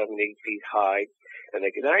 7, 8 feet high, and they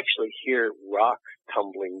could actually hear rock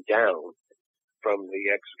tumbling down from the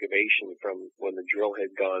excavation from when the drill had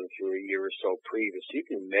gone through a year or so previous. You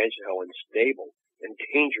can imagine how unstable and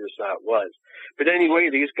dangerous that was. But anyway,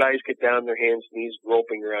 these guys get down their hands and knees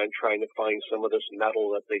groping around trying to find some of this metal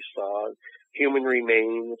that they saw, human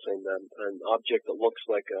remains, and an object that looks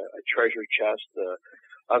like a treasure chest,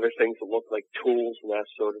 other things that look like tools and that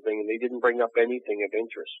sort of thing, and they didn't bring up anything of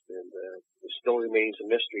interest, and it still remains a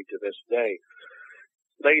mystery to this day.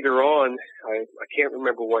 Later on, I can't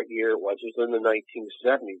remember what year it was in the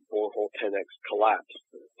 1970s, Borehole 10X collapsed.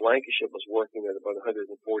 Blankenship was working at about 140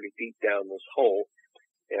 feet down this hole,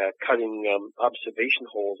 cutting observation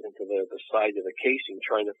holes into the side of the casing,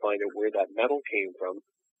 trying to find out where that metal came from.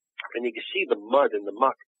 And you could see the mud and the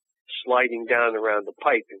muck sliding down around the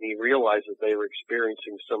pipe, and he realized that they were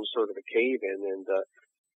experiencing some sort of a cave-in, and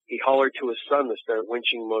he hollered to his son to start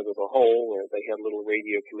winching him out of the hole. They had a little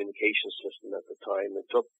radio communication system at the time.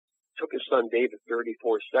 It took his son David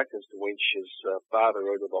 34 seconds to winch his father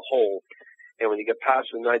out of the hole. And when he got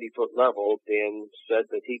past the 90-foot level, Dan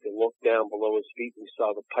said that he could look down below his feet and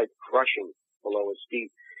saw the pipe crushing below his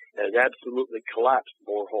feet. And it absolutely collapsed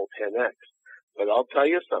borehole 10X. But I'll tell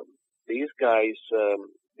you something. These guys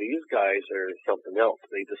are something else.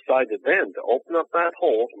 They decided then to open up that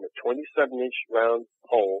hole from a 27-inch round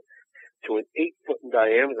hole to an 8-foot in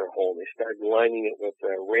diameter hole. They started lining it with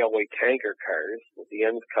railway tanker cars with the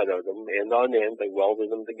ends cut out of them, end on end. They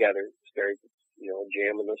welded them together, started,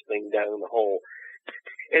 jamming this thing down in the hole.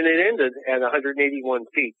 And it ended at 181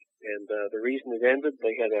 feet. And the reason it ended,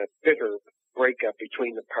 they had a bitter breakup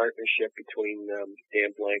between the partnership between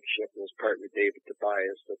Dan Blankenship and his partner David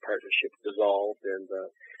Tobias. The partnership dissolved and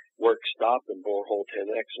work stopped in borehole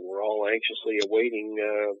 10X, and we're all anxiously awaiting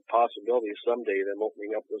possibility of someday them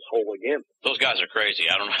opening up this hole again. Those guys are crazy.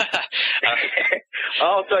 I don't know.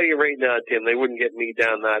 I'll tell you right now, Tim, they wouldn't get me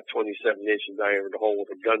down that 27-inch in diameter hole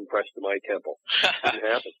with a gun pressed to my temple. Wouldn't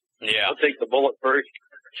happen. Yeah. I'll take the bullet first.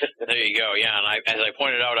 There you go. Yeah, and as I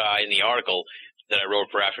pointed out in the article that I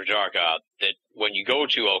wrote for After Dark, that when you go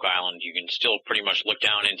to Oak Island, you can still pretty much look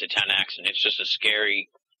down into 10X, and it's just a scary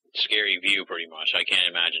view, pretty much. I can't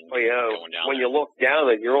imagine going down when there. you look down,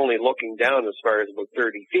 you're only looking down as far as about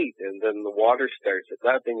 30 feet, and then the water starts. If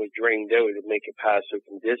that thing was drained out, it'd make it pass out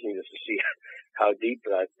from dizziness to see how deep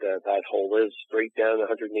that hole is, straight down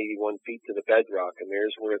 181 feet to the bedrock, and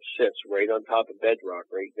there's where it sits, right on top of bedrock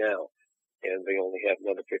right now. And they only have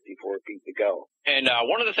another 54 feet to go. And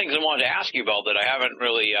one of the things I wanted to ask you about that I haven't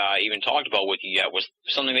really even talked about with you yet was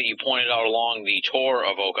something that you pointed out along the tour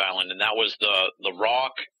of Oak Island, and that was the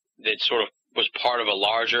rock that sort of was part of a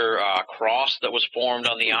larger cross that was formed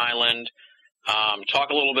on the island. Talk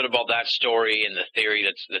a little bit about that story and the theory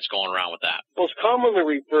that's going around with that. Well, it's commonly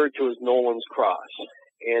referred to as Nolan's Cross.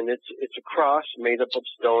 And it's a cross made up of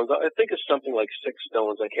stones. I think it's something like 6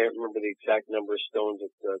 stones. I can't remember the exact number of stones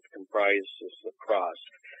that comprise the cross.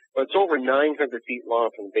 But it's over 900 feet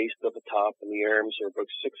long from the base to the top, and the arms are about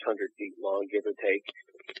 600 feet long, give or take.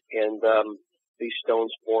 And these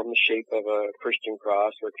stones form the shape of a Christian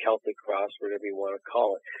cross or Celtic cross, whatever you want to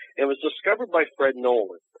call it. And it was discovered by Fred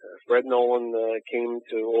Nolan. Fred Nolan came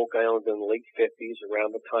to Oak Island in the late 50s,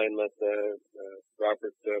 around the time that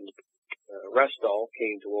Robert Restall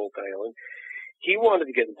came to Oak Island. He wanted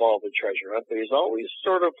to get involved in treasure hunt, but he's always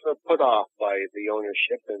sort of put off by the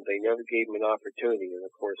ownership, and they never gave him an opportunity. And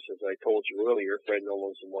of course, as I told you earlier, Fred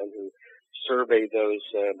Nolan's the one who surveyed those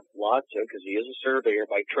lots, because he is a surveyor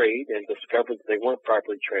by trade, and discovered that they weren't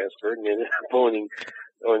properly transferred, and ended up owning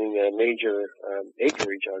a major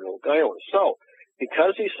acreage on Oak Island. So,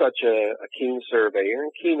 because he's such a keen surveyor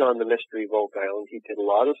and keen on the mystery of Oak Island, he did a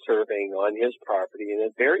lot of surveying on his property, and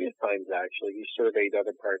at various times, actually, he surveyed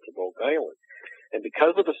other parts of Oak Island. And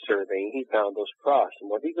because of the surveying, he found this cross.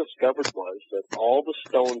 And what he discovered was that all the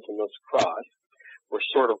stones in this cross were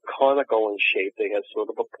sort of conical in shape. They had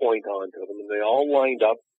sort of a point onto them, and they all lined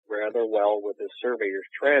up rather well with the surveyor's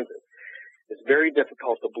transit. It's very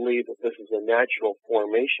difficult to believe that this is a natural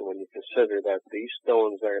formation when you consider that these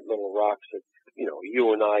stones aren't little rocks that,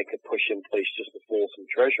 you and I could push in place just to fool some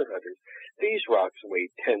treasure hunters. These rocks weigh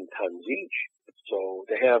 10 tons each. So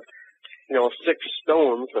to have, 6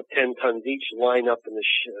 stones of 10 tons each line up in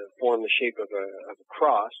form the shape of a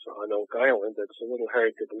cross on Oak Island, it's a little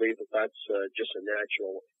hard to believe that that's just a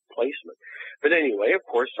natural placement. But anyway, of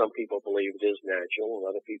course, some people believe it is natural, and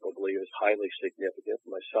other people believe it's highly significant.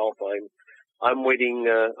 Myself, I'm waiting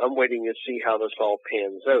to see how this all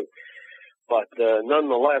pans out. But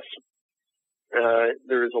nonetheless,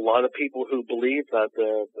 there's a lot of people who believe that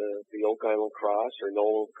the Oak Island Cross or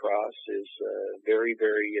Nolan Cross is very,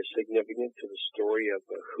 very significant to the story of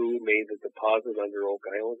who made the deposit under Oak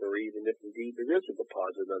Island, or even if indeed there is a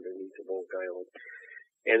deposit underneath of Oak Island.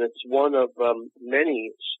 And it's one of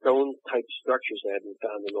many stone-type structures that have been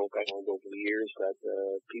found in Oak Island over the years that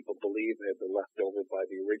people believe have been left over by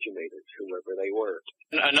the originators, whoever they were.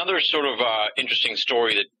 Another sort of interesting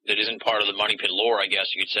story that isn't part of the Money Pit lore, I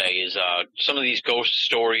guess you could say, is some of these ghost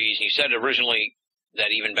stories. You said originally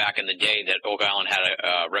that even back in the day that Oak Island had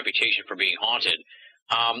a reputation for being haunted.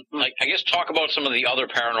 I guess talk about some of the other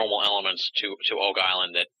paranormal elements to Oak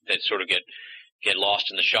Island that sort of get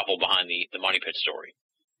lost in the shuffle behind the Money Pit story.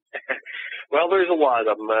 Well, there's a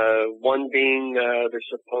lot of them. One being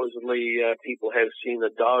there's supposedly people have seen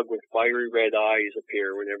a dog with fiery red eyes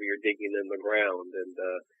appear whenever you're digging in the ground, and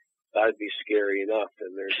that'd be scary enough.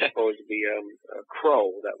 And there's supposed to be a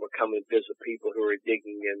crow that would come and visit people who are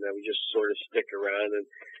digging, and that would just sort of stick around and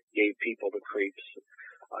gave people the creeps.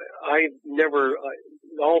 I've never,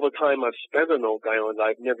 all the time I've spent on Oak Island,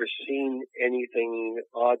 I've never seen anything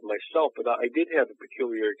odd myself, but I did have a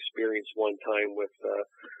peculiar experience one time with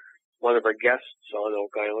one of our guests on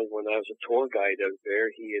Oak Island when I was a tour guide out there.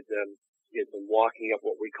 He had been walking up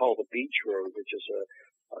what we call the beach road, which is a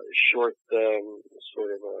short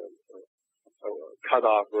sort of a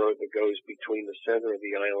cut-off road that goes between the center of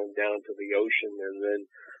the island down to the ocean and then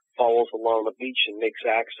follows along the beach and makes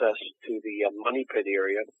access to the money pit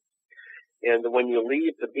area. And when you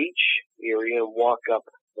leave the beach area and walk up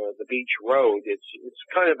the beach road, it's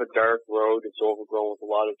kind of a dark road. It's overgrown with a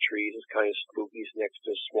lot of trees. It's kind of spooky. It's next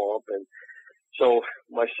to a swamp. And so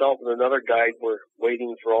myself and another guide were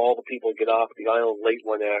waiting for all the people to get off the island late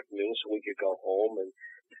one afternoon so we could go home. And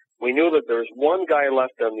we knew that there was one guy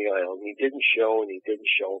left on the island. He didn't show, and he didn't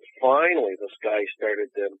show. Finally, this guy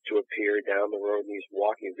started to appear down the road, and he's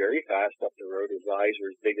walking very fast up the road. His eyes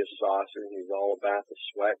are as big as saucers, and he's all a bath of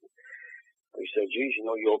sweat. We said, geez,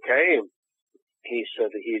 you okay? And he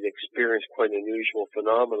said that he'd experienced quite an unusual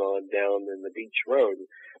phenomenon down in the beach road.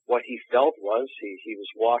 What he felt was he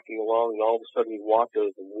was walking along, and all of a sudden he walked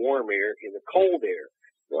out of the warm air in the cold air.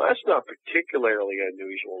 Well, that's not particularly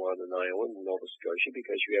unusual on an island in Nova Scotia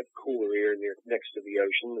because you have cooler air next to the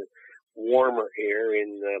ocean, and warmer air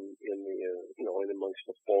in amongst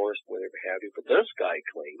the forest, whatever have you. But this guy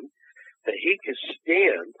claimed that he could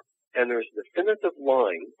stand, and there's a definitive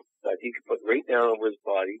line that he could put right down over his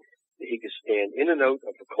body, that he could stand in and out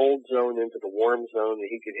of the cold zone into the warm zone, and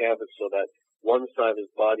he could have it so that one side of his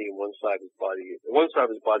body was warm,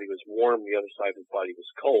 the other side of his body was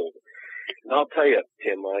cold. And I'll tell you,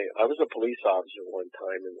 Tim, I was a police officer one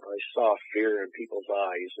time, and I saw fear in people's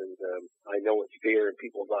eyes, and I know what fear in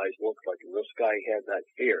people's eyes looks like, and this guy had that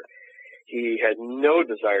fear. He had no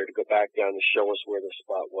desire to go back down to show us where the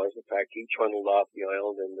spot was. In fact, he trundled off the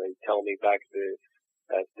island, and they tell me back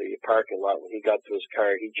at the parking lot, when he got to his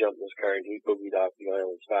car, he jumped in his car, and he boogied off the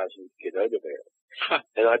island as fast as he could get out of there.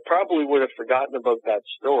 And I probably would have forgotten about that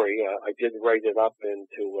story. I did write it up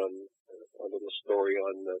into a little story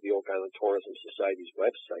on the Oak Island Tourism Society's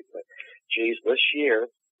website. But, geez, this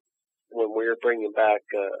year, when we were bringing back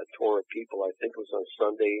a tour of people, I think it was on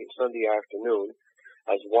Sunday afternoon,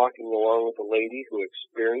 I was walking along with a lady who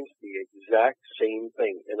experienced the exact same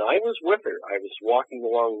thing. And I was with her. I was walking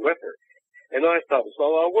along with her. And I thought,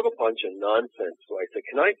 well, what a bunch of nonsense. So I said,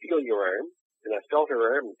 can I feel your arm? And I felt her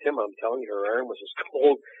arm. And Tim, I'm telling you, her arm was as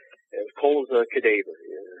cold as a cadaver.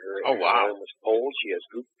 Her arm was cold. She has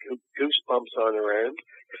goosebumps on her arm.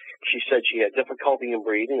 She said she had difficulty in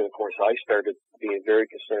breathing. And, of course, I started being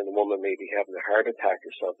very concerned the woman may be having a heart attack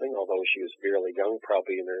or something, although she was fairly young,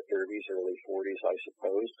 probably in her 30s, early 40s, I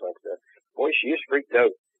suppose. But, boy, she is freaked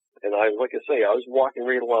out. And like I say, I was walking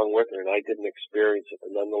right along with her, and I didn't experience it.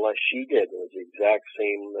 But nonetheless, she did. It was the exact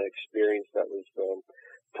same experience that was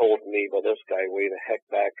told me by this guy way the heck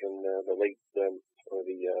back in the late or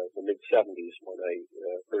the mid-70s when I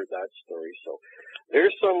heard that story. So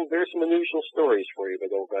there's some unusual stories for you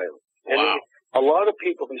about Oak Island. And wow. A lot of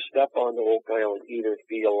people who step onto Oak Island either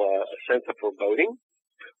feel a sense of foreboding,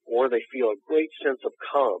 or they feel a great sense of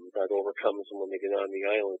calm that overcomes them when they get on the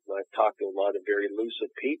island. And I've talked to a lot of very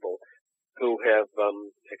lucid people who have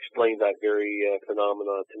explained that very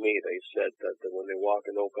phenomenon to me. They said that when they walk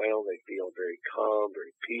on Oak Island, they feel very calm,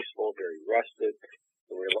 very peaceful, very rested,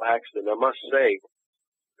 and relaxed. And I must say,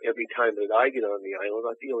 every time that I get on the island,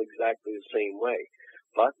 I feel exactly the same way.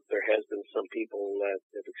 But there has been some people that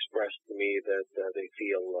have expressed to me that they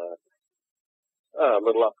feel a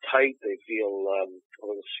little uptight. They feel a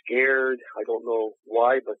little scared. I don't know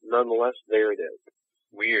why, but nonetheless, there it is.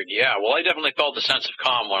 Weird, yeah. Well, I definitely felt a sense of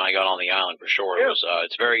calm when I got on the island, for sure. Yeah. It was,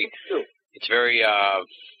 it's very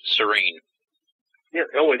serene. Yeah,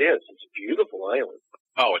 oh, it is. It's a beautiful island.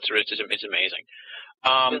 Oh, it's amazing.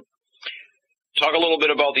 Talk a little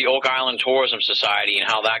bit about the Oak Island Tourism Society and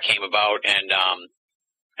how that came about, and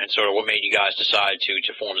sort of what made you guys decide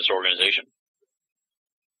to form this organization.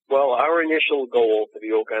 Well, our initial goal for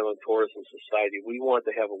the Oak Island Tourism Society, we want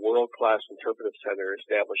to have a world-class interpretive center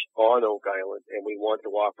established on Oak Island, and we want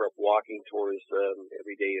to offer up walking tours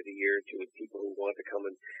every day of the year to people who want to come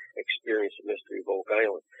and experience the mystery of Oak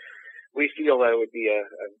Island. We feel that would be a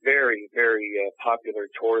very, very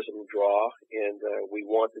popular tourism draw, and we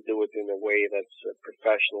want to do it in a way that's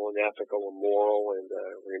professional and ethical and moral and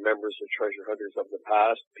remembers the treasure hunters of the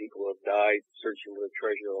past, people who have died searching for the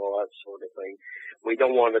treasure, all that sort of thing. We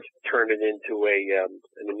don't want to turn it into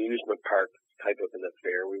an amusement park type of an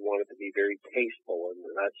affair. We want it to be very tasteful and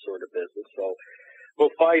that sort of business. So,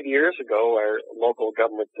 well, 5 years ago, our local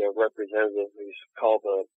government representative, he's called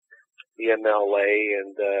the MLA,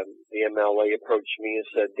 and the MLA approached me and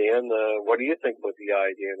said, Dan, what do you think about the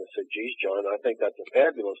idea? And I said, geez, John, I think that's a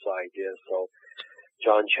fabulous idea. So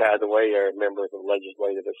John Chadaway, our member of the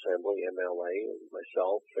Legislative Assembly, MLA, and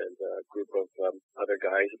myself, and a group of other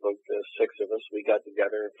guys, about 6 of us, we got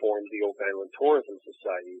together and formed the Oak Island Tourism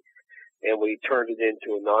Society. And we turned it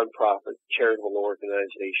into a nonprofit charitable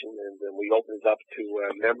organization, and then we opened it up to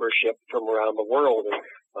membership from around the world. And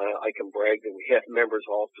I can brag that we have members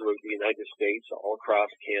all throughout the United States, all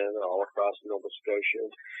across Canada, all across Nova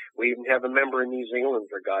Scotia. We even have a member in New Zealand,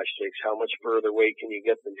 for gosh sakes. How much further away can you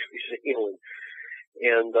get than New Zealand?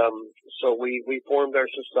 And so we formed our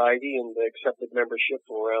society and accepted membership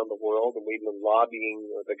from around the world, and we've been lobbying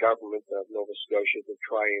the government of Nova Scotia to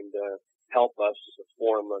try and help us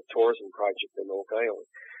form a tourism project in Oak Island.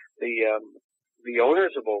 The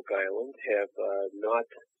owners of Oak Island have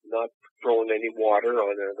not thrown any water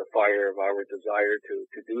on the fire of our desire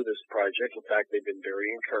to do this project. In fact, they've been very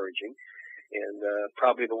encouraging. And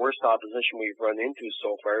probably the worst opposition we've run into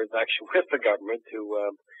so far is actually with the government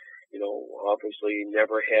to obviously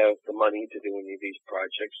never have the money to do any of these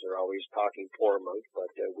projects. They're always talking poor mouth,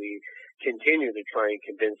 but we continue to try and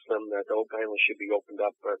convince them that Oak Island should be opened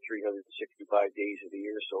up 365 days of the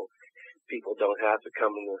year, so people don't have to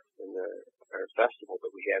come in our festival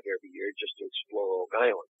that we have every year just to explore Oak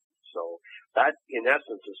Island. So that, in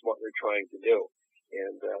essence, is what we're trying to do.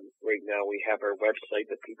 And right now we have our website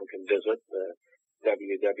that people can visit,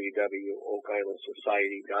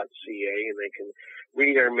 www.oakislandsociety.ca, and they can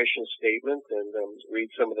read our mission statement and read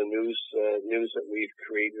some of the news that we've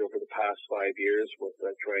created over the past 5 years with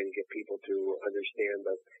trying to get people to understand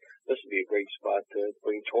that this would be a great spot to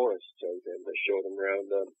bring tourists and to show them around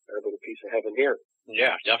our little piece of heaven here.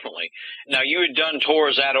 Yeah, definitely. Now, you had done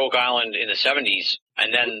tours at Oak Island in the 70s,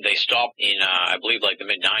 and then they stopped in, I believe, like the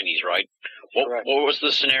mid-90s, right? What was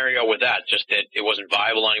the scenario with that? Just that it wasn't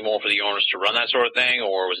viable anymore for the owners to run that sort of thing,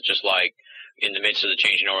 or was it just like in the midst of the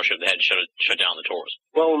change in ownership they had to shut down the tours?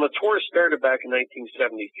 Well, when the tour started back in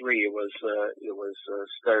 1973, it was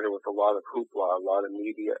started with a lot of hoopla, a lot of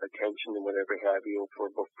media attention and whatever have you.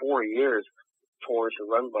 For about 4 years, tours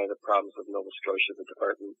were run by the province of Nova Scotia, the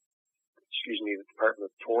Department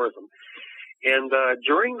of Tourism. And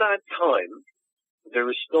during that time, there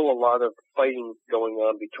was still a lot of fighting going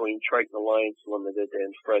on between Triton Alliance Limited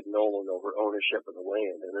and Fred Nolan over ownership of the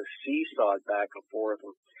land, and a seesaw back and forth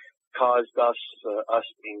and caused us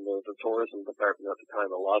being the tourism department at the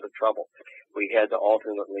time, a lot of trouble. We had to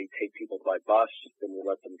alternately take people by bus, then we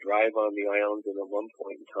let them drive on the island, and at one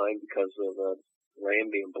point in time, because of the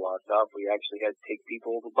land being blocked off, we actually had to take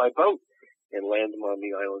people over by boat and land them on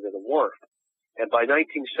the island at a wharf. And by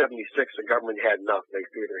 1976, the government had enough. They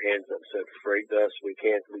threw their hands up and said, "Frig us, we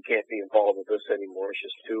can't be involved with this anymore. It's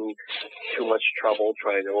just too much trouble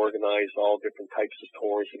trying to organize all different types of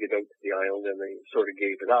tours to get out to the island," and they sort of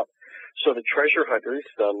gave it up. So the treasure hunters,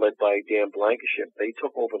 led by Dan Blankenship, they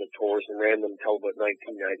took over the tours and ran them until about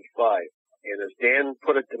 1995. And as Dan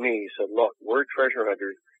put it to me, he said, "Look, we're treasure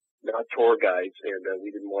hunters, not tour guides, and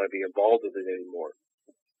we didn't want to be involved with it anymore."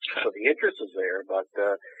 So the interest is there, but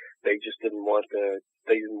they just didn't want to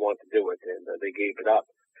do it, and they gave it up.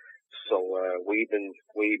 So we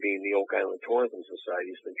being the Oak Island Tourism Society,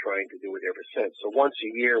 has been trying to do it ever since. So once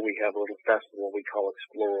a year we have a little festival we call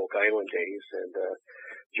Explore Oak Island Days, and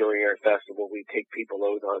during our festival we take people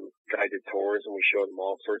out on guided tours and we show them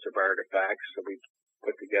all sorts of artifacts. So we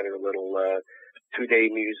put together a little 2-day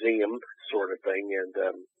museum sort of thing, and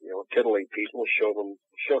titillate people, show them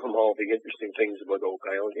all the interesting things about Oak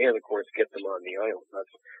Island, and of course get them on the island.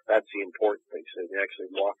 That's the important thing, so they actually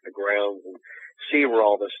walk the grounds and see where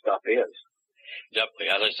all this stuff is. Definitely.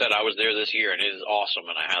 As I said, I was there this year, and it is awesome,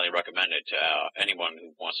 and I highly recommend it to anyone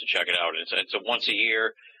who wants to check it out. It's a once a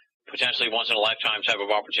year, potentially once in a lifetime type of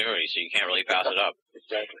opportunity, so you can't really pass it up.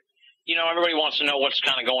 Exactly. Everybody wants to know what's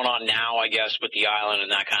kind of going on now, I guess, with the island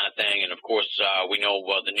and that kind of thing. And, of course, we know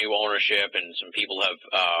the new ownership, and some people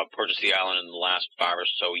have purchased the island in the last 5 or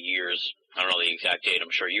so years. I don't know the exact date.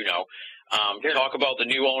 I'm sure you know. Yeah. Talk about the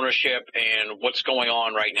new ownership and what's going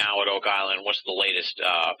on right now at Oak Island. What's the latest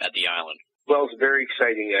at the island? Well, it's very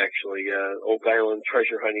exciting, actually. Oak Island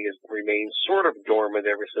treasure hunting has remained sort of dormant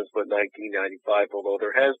ever since about 1995, although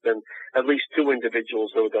there has been at least 2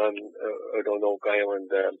 individuals out on Oak Island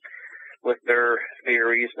with their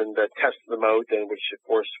theories and tested them out, and which, of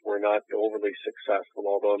course, were not overly successful.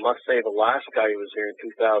 Although I must say the last guy who was here in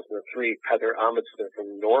 2003, Petter Amundsen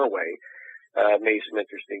from Norway, made some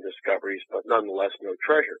interesting discoveries, but nonetheless no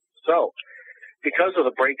treasure. So Because of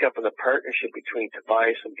the breakup of the partnership between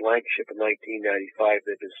Tobias and Blankenship in 1995,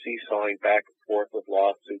 they've been seesawing back and forth with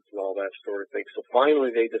lawsuits and all that sort of thing. So finally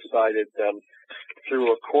they decided through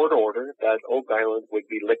a court order that Oak Island would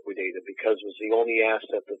be liquidated because it was the only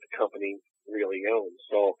asset that the company really owned.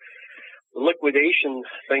 So the liquidation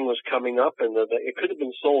thing was coming up, and it could have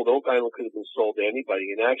been sold. Oak Island could have been sold to anybody.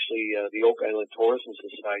 And actually, the Oak Island Tourism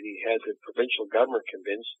Society had the provincial government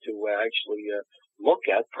convinced to actually look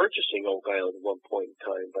at purchasing Oak Island at one point in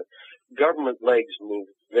time. But government legs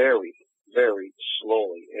moved very, very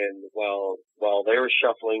slowly. And while they were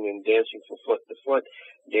shuffling and dancing from foot to foot,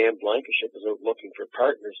 Dan Blankenship was out looking for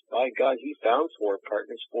partners. By God, he found four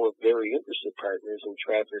very interested partners in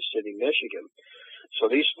Traverse City, Michigan. So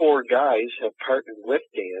these four guys have partnered with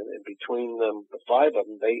Dan, and between them, the five of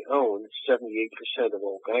them, they own 78% of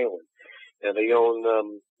Oak Island. And they own,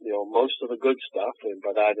 most of the good stuff, and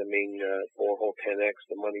by that I mean, borehole 10X,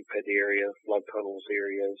 the money pit area, flood tunnels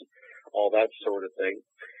areas, all that sort of thing.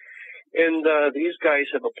 And, these guys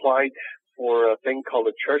have applied for a thing called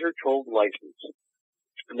a treasure trove license.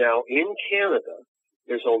 Now, in Canada,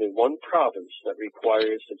 there's only one province that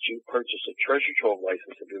requires that you purchase a treasure trove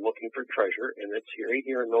license if you're looking for treasure, and it's right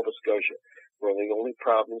here in Nova Scotia. We're the only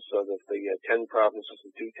province out of the 10 provinces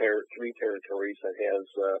and three territories that has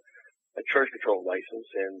a treasure trove license,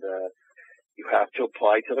 and you have to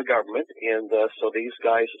apply to the government. And so these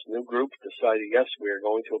guys, this new group, decided, yes, we are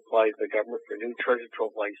going to apply to the government for a new treasure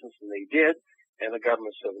trove license, and they did. And the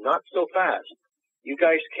government said, not so fast. You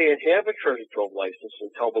guys can't have a treasure trove license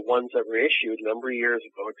until the ones that were issued a number of years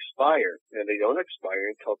ago expire, and they don't expire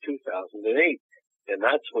until 2008. And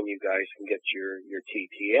that's when you guys can get your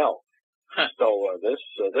TTL. Huh. So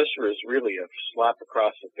this was really a slap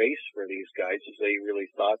across the face for these guys, as they really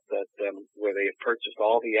thought that where they had purchased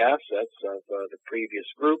all the assets of the previous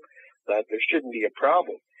group, that there shouldn't be a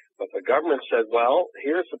problem. But the government said, well,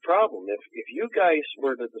 here's the problem. If you guys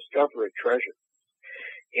were to discover a treasure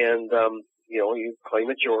and you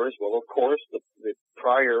claim it's yours, well, of course, the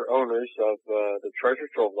prior owners of the treasure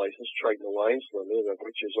trove license, Triton Alliance Limited, of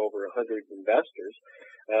which is over 100 investors,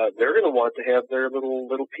 they're going to want to have their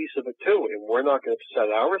little piece of it too, and we're not going to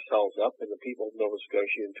set ourselves up and the people of Nova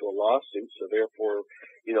Scotia into a lawsuit. So therefore,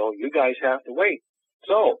 you guys have to wait.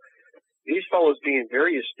 So these fellows, being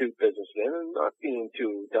very astute businessmen and not being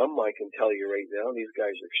too dumb, I can tell you right now, these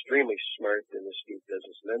guys are extremely smart and astute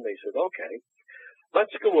businessmen. They said, okay,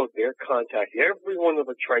 let's go out there, contact every one of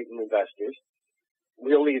the Triton investors.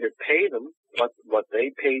 We'll either pay them what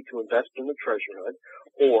they paid to invest in the treasure hunt,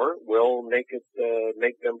 or we'll make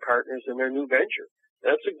them partners in their new venture.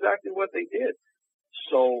 That's exactly what they did.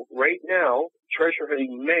 So right now, treasure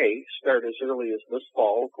hunting may start as early as this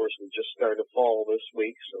fall. Of course, we just started fall this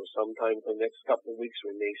week, so sometime in the next couple of weeks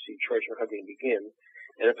we may see treasure hunting begin.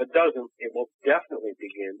 And if it doesn't, it will definitely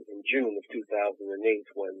begin in June of 2008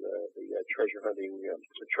 when the treasure hunting,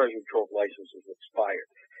 the treasure trove licenses expire.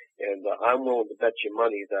 And I'm willing to bet you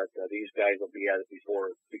money that these guys will be at it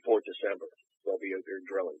before December. They'll be out there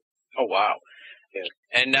drilling. Oh, wow. Yeah.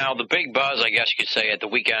 And now the big buzz, I guess you could say, at the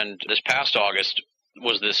weekend this past August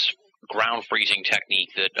was this ground freezing technique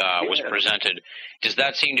that was presented. Does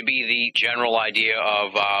that seem to be the general idea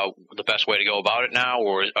of the best way to go about it now,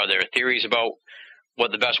 or are there theories about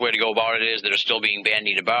what the best way to go about it is that are still being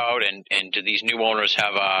bandied about? And do these new owners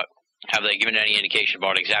have they given any indication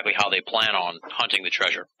about exactly how they plan on hunting the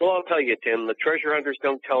treasure? Well, I'll tell you, Tim, the treasure hunters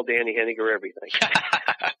don't tell Danny Hennigar everything.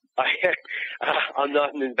 I'm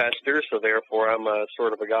not an investor, so therefore I'm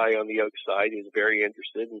sort of a guy on the outside who's very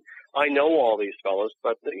interested. And I know all these fellows,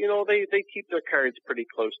 but they keep their cards pretty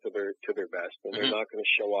close to their vest, and they're not going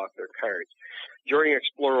to show off their cards. During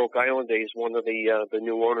Explore Oak Island days, one of the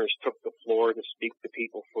new owners took the floor to speak to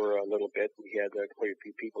people for a little bit. We had quite a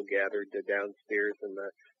few people gathered downstairs, and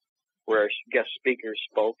where our guest speakers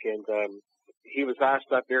spoke, and he was asked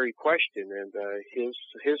that very question, and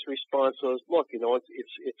his response was, look,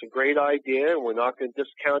 it's a great idea, and we're not going to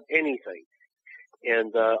discount anything.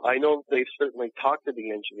 And I know they've certainly talked to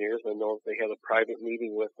the engineers. I know they had a private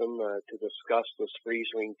meeting with them to discuss this freeze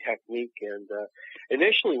ring technique. And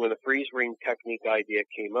initially, when the freeze ring technique idea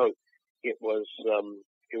came out, it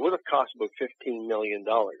would have cost about $15 million.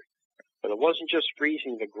 But it wasn't just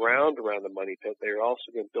freezing the ground around the money pit. They were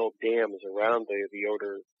also going to build dams around the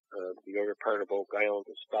outer part of Oak Island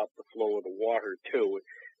to stop the flow of the water too.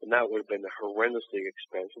 And that would have been horrendously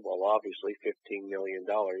expensive. Well, obviously $15 million.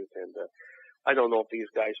 And I don't know if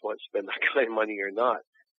these guys want to spend that kind of money or not.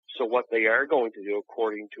 So what they are going to do,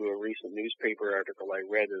 according to a recent newspaper article I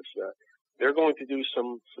read, is they're going to do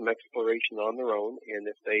some exploration on their own. And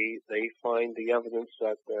if they find the evidence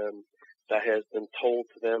that that has been told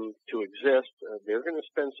to them to exist, they're going to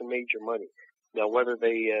spend some major money. Now, whether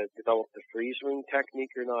they develop the freeze ring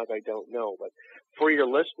technique or not, I don't know. But for your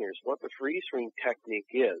listeners, what the freeze ring technique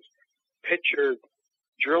is, picture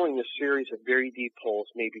drilling a series of very deep holes,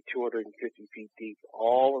 maybe 250 feet deep,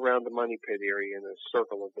 all around the money pit area in a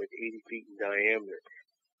circle of like 80 feet in diameter.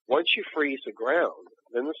 Once you freeze the ground,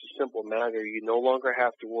 then it's a simple matter. You no longer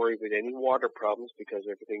have to worry about any water problems because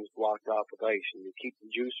everything's blocked off with ice, and you keep the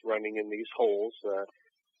juice running in these holes.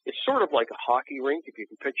 It's sort of like a hockey rink. If you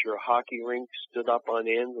can picture a hockey rink stood up on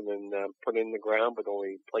end and then put in the ground, but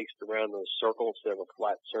only placed around those circles instead of a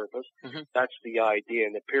flat surface. Mm-hmm. That's the idea.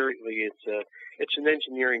 And apparently it's an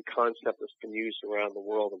engineering concept that's been used around the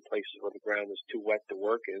world in places where the ground is too wet to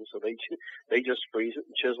work in. So they just freeze it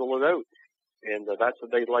and chisel it out. And that's what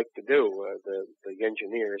they like to do, the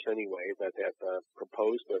engineers anyway, that have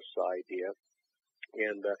proposed this idea.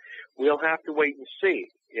 And we'll have to wait and see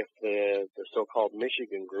if the so-called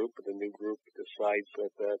Michigan group, or the new group, decides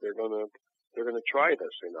that they're going to try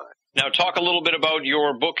this or not. Now, talk a little bit about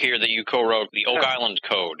your book here that you co-wrote, the Oak Island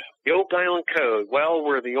Code. The Oak Island Code. Well,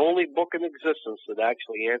 we're the only book in existence that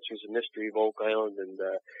actually answers the mystery of Oak Island, and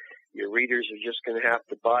your readers are just going to have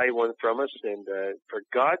to buy one from us. And for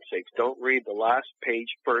God's sakes, don't read the last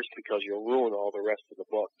page first because you'll ruin all the rest of the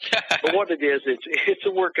book. But what it is, it's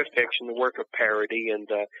a work of fiction, a work of parody. And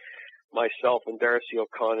myself and Darcy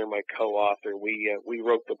O'Connor, my co-author, we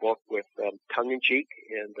wrote the book with tongue-in-cheek.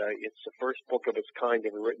 And it's the first book of its kind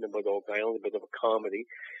ever written about Oak Island, a bit of a comedy.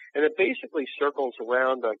 And it basically circles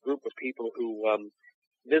around a group of people who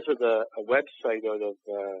visit a website out of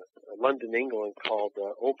London, England called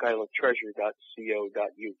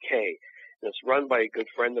oakislandtreasure.co.uk. And it's run by a good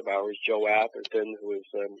friend of ours, Joe Atherton, who is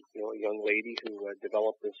a young lady who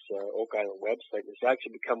developed this Oak Island website. It's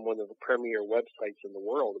actually become one of the premier websites in the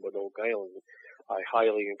world about Oak Island. I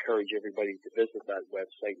highly encourage everybody to visit that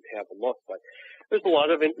website and have a look. But there's a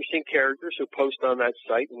lot of interesting characters who post on that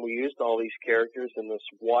site, and we used all these characters in this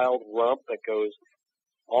wild romp that goes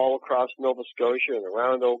all across Nova Scotia and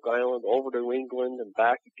around Oak Island, over to England and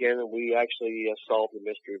back again, and we actually solved the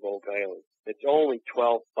mystery of Oak Island. It's only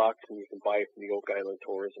 $12, and you can buy it from the Oak Island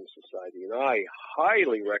Tourism Society, and I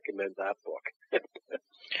highly recommend that book.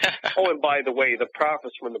 Oh, and by the way, the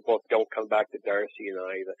profits from the book don't come back to Darcy and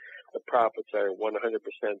I. The profits are 100%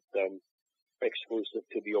 exclusive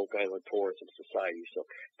to the Oak Island Tourism Society. So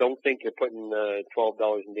don't think you're putting $12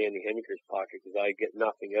 in Danny Hennigar's pocket, because I get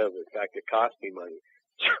nothing out of it. In fact, it cost me money.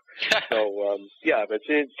 So, yeah, but it's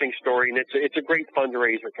an interesting story, and it's a great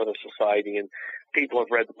fundraiser for the society, and people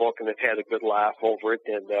have read the book and have had a good laugh over it,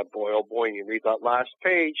 and boy, oh boy, you read that last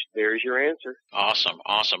page, there's your answer. Awesome.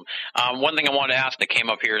 One thing I wanted to ask that came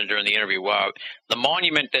up here during the interview, the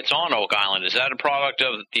monument that's on Oak Island, is that a product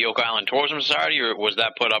of the Oak Island Tourism Society, or was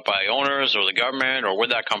that put up by owners or the government, or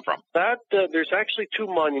where'd that come from? There's actually two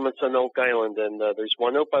monuments on Oak Island, and there's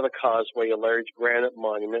one out by the causeway, a large granite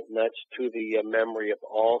monument, and that's to the memory of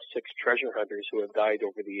all 6 treasure hunters who have died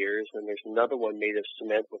over the years, and there's another one made of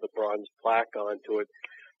cement with a bronze plaque onto it,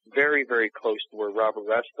 very, very close to where Robert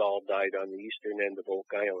Restall died on the eastern end of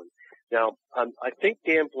Oak Island. Now, I think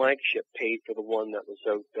Dan Blankenship paid for the one that was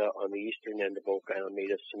out on the eastern end of Oak Island,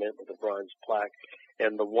 made of cement with a bronze plaque,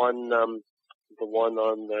 and the one on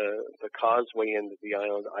the causeway end of the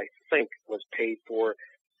island, I think, was paid for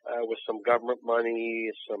with some government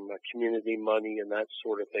money, some community money, and that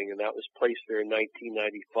sort of thing. And that was placed there in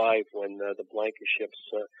 1995 when the Blankenships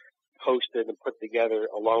hosted and put together,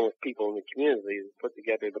 along with people in the community, put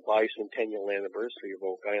together the bicentennial anniversary of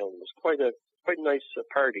Oak Island. It was quite a nice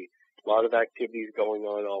party. A lot of activities going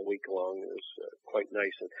on all week long. It was quite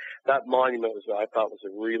nice. And that monument I thought was a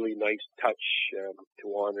really nice touch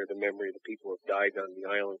to honor the memory of the people who have died on the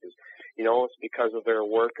island. Because, it's because of their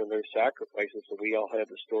work and their sacrifices that we all have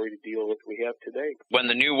the story to deal with we have today. When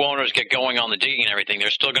the new owners get going on the digging and everything, they're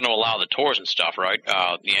still going to allow the tours and stuff, right?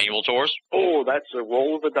 The annual tours? Oh, that's a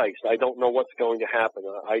roll of the dice. I don't know what's going to happen.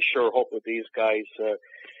 I sure hope that these guys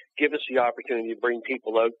give us the opportunity to bring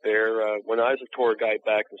people out there. When I was a tour guide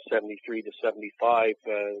back in 73 to 75,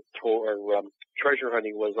 treasure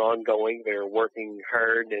hunting was ongoing. They were working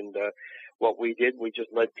hard, and what we did, we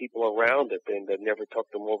just led people around it and never took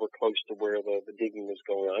them over close to where the digging was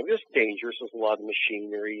going on. It was dangerous. There's a lot of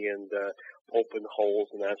machinery and open holes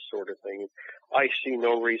and that sort of thing. I see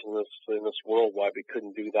no reason in this world why we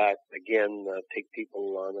couldn't do that again, take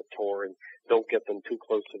people on a tour and don't get them too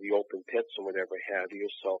close to the open pits and whatever have you.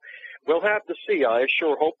 So we'll have to see. I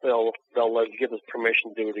sure hope they'll give us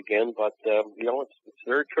permission to do it again, but it's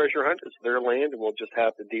their treasure hunt, it's their land, and we'll just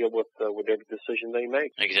have to deal with whatever decision they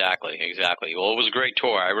make. Exactly. Well, it was a great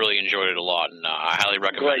tour. I really enjoyed it a lot, and I highly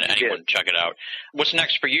recommend anyone check it out. What's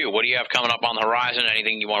next for you? What do you have coming up on the horizon?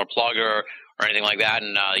 Anything you want to plug or anything like that?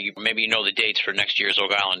 And maybe you know the dates for next year's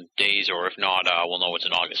Oak Island Days, or if not, we'll know it's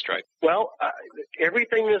in August, right? Well,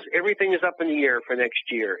 everything is up in the air for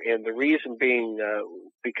next year, and the reason being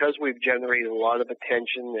because we've generated a lot of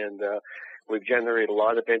attention and we've generated a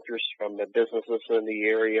lot of interest from the businesses in the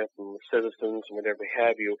area, from citizens and whatever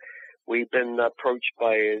have you. We've been approached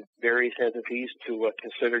by various entities to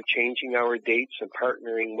consider changing our dates and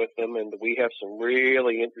partnering with them, and we have some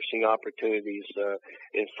really interesting opportunities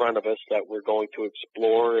in front of us that we're going to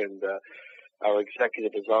explore, and our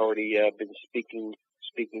executive has already been speaking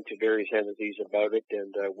to various entities about it,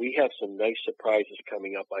 and we have some nice surprises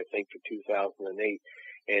coming up, I think, for 2008.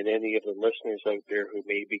 And any of the listeners out there who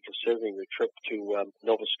may be considering the trip to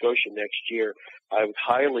Nova Scotia next year, I would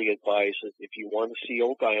highly advise that if you want to see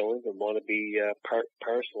Oak Island and want to be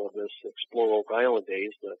parcel of this Explore Oak Island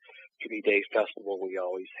Days, the 3-day festival we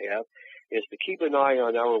always have, is to keep an eye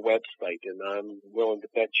on our website. And I'm willing to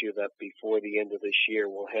bet you that before the end of this year,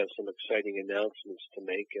 we'll have some exciting announcements to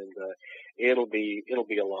make, and it'll be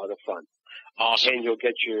a lot of fun. Awesome. And you'll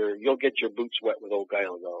get your boots wet with Oak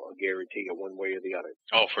Island, I'll guarantee you, one way or the other.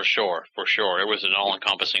 Oh, for sure. It was an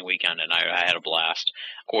all-encompassing weekend, and I had a blast.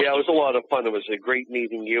 Of course, yeah, it was a lot of fun. It was a great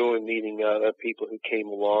meeting you and meeting other people who came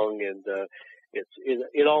along, and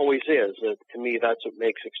it always is. To me, that's what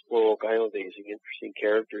makes Explore Oak Island Days. The interesting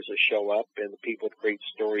characters that show up and the people with great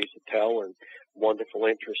stories to tell and wonderful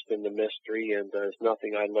interest in the mystery, and there's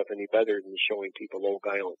nothing I love any better than showing people Oak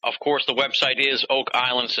Island. Of course, the website is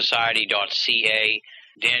oakislandsociety.ca.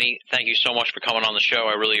 Danny, thank you so much for coming on the show.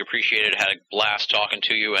 I really appreciate it. Had a blast talking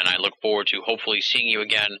to you, and I look forward to hopefully seeing you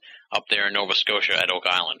again up there in Nova Scotia at Oak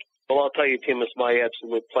Island. Well, I'll tell you, Tim, it's my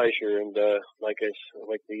absolute pleasure, and like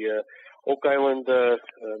the Oak Island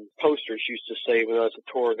posters used to say when I was a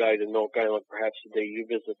tour guide in Oak Island, perhaps the day you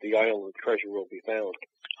visit the island, the treasure will be found.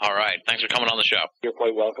 All right. Thanks for coming on the show. You're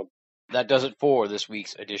quite welcome. That does it for this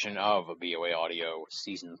week's edition of BOA Audio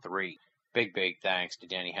Season 3. Big thanks to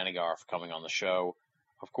Danny Hennigar for coming on the show.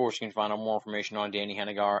 Of course, you can find out more information on Danny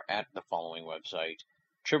Hennigar at the following website,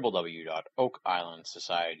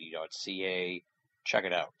 www.oakislandsociety.ca. Check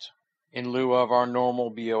it out. In lieu of our normal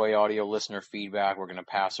BOA Audio listener feedback, we're going to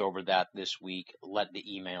pass over that this week. Let the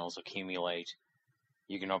emails accumulate.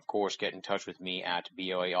 You can, of course, get in touch with me at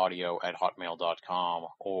boaaudio@hotmail.com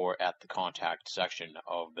or at the contact section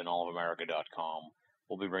of binnallofamerica.com.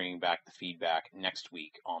 We'll be bringing back the feedback next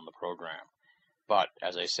week on the program. But,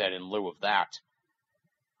 as I said, in lieu of that,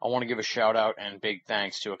 I want to give a shout-out and big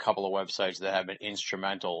thanks to a couple of websites that have been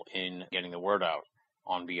instrumental in getting the word out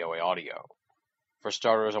on BOA Audio. For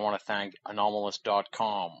starters, I want to thank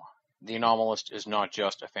Anomalist.com. The Anomalist is not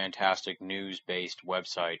just a fantastic news-based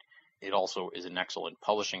website, it also is an excellent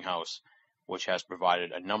publishing house, which has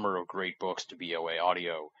provided a number of great books to BOA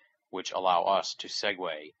Audio, which allow us to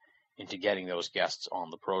segue into getting those guests on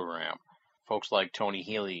the program. Folks like Tony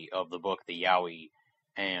Healy of the book The Yowie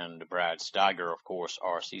and Brad Steiger, of course,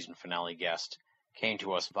 our season finale guest, came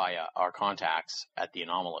to us via our contacts at The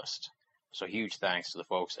Anomalist. So huge thanks to the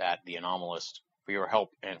folks at The Anomalist for your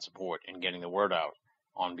help and support in getting the word out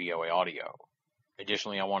on BOA Audio.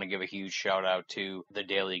 Additionally, I want to give a huge shout out to The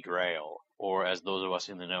Daily Grail, or as those of us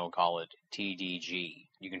in the know call it, TDG.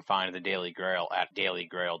 You can find The Daily Grail at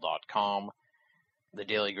dailygrail.com. The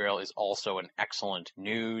Daily Grail is also an excellent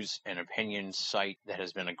news and opinions site that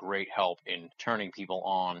has been a great help in turning people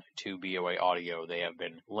on to BOA Audio. They have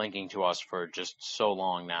been linking to us for just so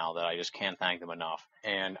long now that I just can't thank them enough.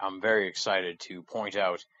 And I'm very excited to point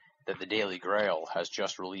out that the Daily Grail has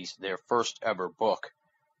just released their first ever book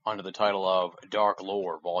under the title of Dark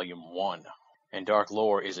Lore Volume 1. And Dark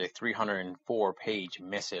Lore is a 304-page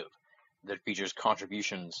missive that features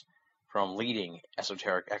contributions from leading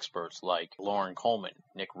esoteric experts like Lauren Coleman,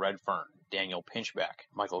 Nick Redfern, Daniel Pinchbeck,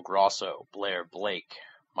 Michael Grosso, Blair Blake,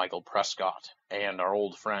 Michael Prescott, and our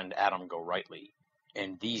old friend Adam Gorightly.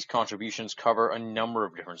 And these contributions cover a number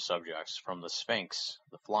of different subjects, from the Sphinx,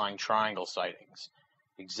 the Flying Triangle sightings,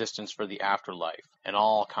 existence for the afterlife, and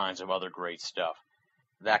all kinds of other great stuff.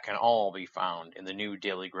 That can all be found in the new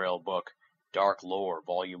Daily Grail book, Dark Lore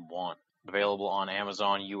Volume 1, available on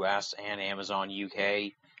Amazon US and Amazon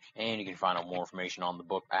UK, and you can find out more information on the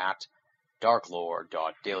book at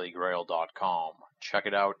darklore.dailygrail.com. Check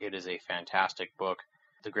it out. It is a fantastic book.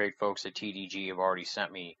 The great folks at TDG have already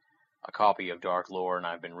sent me a copy of Dark Lore, and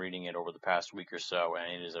I've been reading it over the past week or so,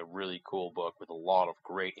 and it is a really cool book with a lot of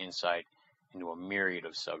great insight into a myriad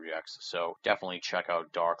of subjects. So definitely check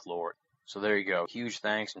out Dark Lore. So there you go. Huge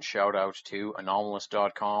thanks and shout outs to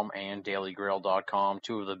anomalous.com and dailygrail.com,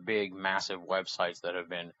 two of the big, massive websites that have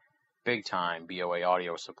been big time BOA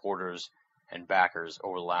audio supporters and backers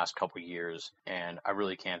over the last couple of years, and I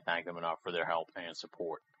really can't thank them enough for their help and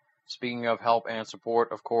support. Speaking of help and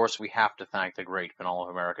support, of course, we have to thank the great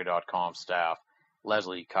BinnallofAmerica.com staff,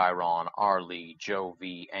 Leslie, Chiron, R. Lee, Joe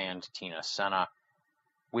V., and Tina Senna.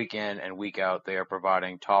 Week in and week out, they are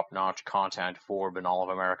providing top-notch content for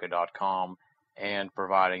BinnallofAmerica.com and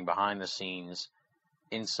providing behind-the-scenes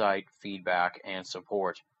insight, feedback, and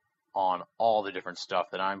support on all the different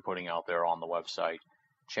stuff that I'm putting out there on the website.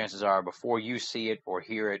 Chances are, before you see it or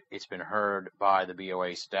hear it, it's been heard by the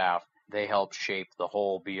BOA staff. They help shape the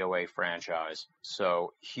whole BOA franchise.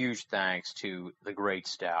 So, huge thanks to the great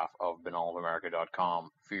staff of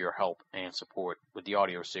BinnallofAmerica.com for your help and support with the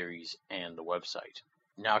audio series and the website.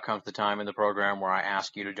 Now comes the time in the program where I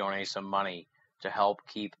ask you to donate some money to help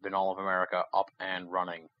keep Binnall of America up and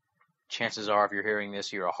running. Chances are, if you're hearing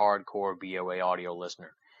this, you're a hardcore BOA audio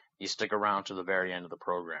listener. You stick around to the very end of the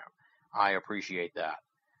program. I appreciate that.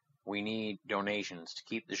 We need donations to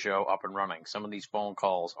keep the show up and running. Some of these phone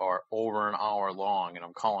calls are over an hour long, and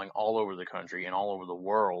I'm calling all over the country and all over the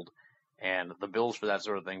world, and the bills for that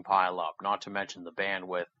sort of thing pile up, not to mention the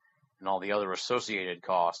bandwidth and all the other associated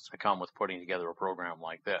costs that come with putting together a program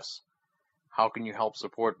like this. How can you help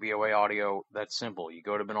support BOA Audio? That's simple. You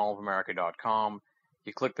go to binnallofamerica.com,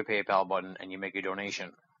 you click the PayPal button, and you make a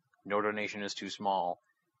donation. No donation is too small,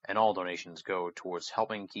 and all donations go towards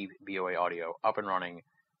helping keep BOA Audio up and running,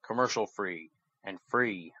 commercial-free, and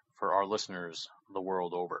free for our listeners the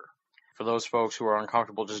world over. For those folks who are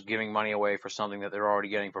uncomfortable just giving money away for something that they're already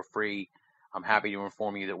getting for free, I'm happy to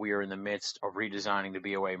inform you that we are in the midst of redesigning the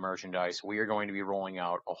BOA merchandise. We are going to be rolling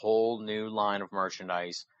out a whole new line of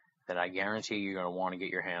merchandise that I guarantee you're going to want to get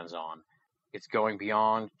your hands on. It's going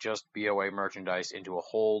beyond just BOA merchandise into a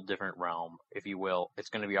whole different realm, if you will. It's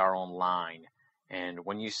going to be our own line. And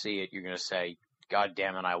when you see it, you're going to say, God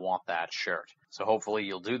damn it, I want that shirt. So hopefully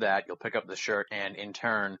you'll do that, you'll pick up the shirt, and in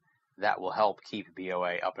turn, that will help keep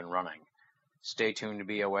BOA up and running. Stay tuned to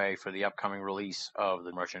BOA for the upcoming release of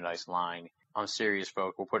the merchandise line. I'm serious,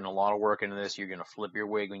 folks. We're putting a lot of work into this. You're going to flip your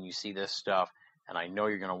wig when you see this stuff, and I know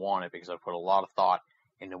you're going to want it because I've put a lot of thought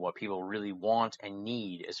into what people really want and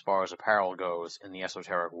need as far as apparel goes in the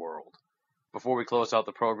esoteric world. Before we close out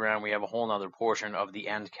the program, we have a whole other portion of the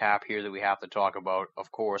end cap here that we have to talk about.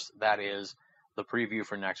 Of course, that is the preview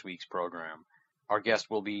for next week's program. Our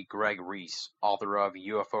guest will be Greg Reese, author of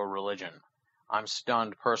UFO Religion. I'm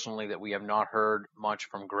stunned personally that we have not heard much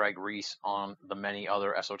from Greg Reese on the many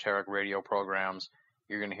other esoteric radio programs.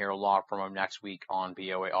 You're going to hear a lot from him next week on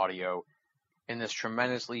BOA Audio. In this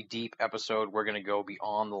tremendously deep episode, we're going to go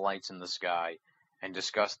beyond the lights in the sky and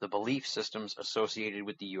discuss the belief systems associated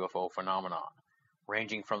with the UFO phenomenon,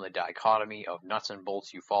 ranging from the dichotomy of nuts and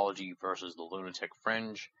bolts ufology versus the lunatic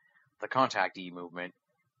fringe, the contactee movement,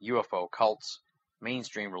 UFO cults,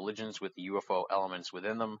 mainstream religions with the UFO elements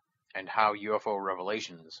within them, and how UFO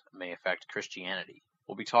revelations may affect Christianity.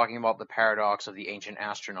 We'll be talking about the paradox of the ancient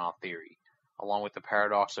astronaut theory, along with the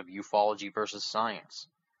paradox of ufology versus science.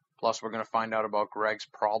 Plus, we're going to find out about Greg's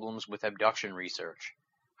problems with abduction research,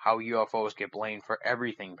 how UFOs get blamed for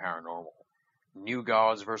everything paranormal, new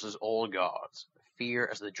gods versus old gods, fear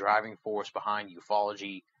as the driving force behind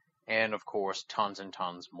ufology, and, of course, tons and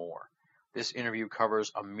tons more. This interview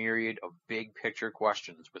covers a myriad of big-picture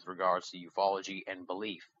questions with regards to ufology and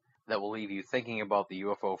belief that will leave you thinking about the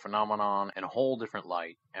UFO phenomenon in a whole different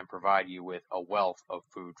light and provide you with a wealth of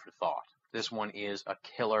food for thought. This one is a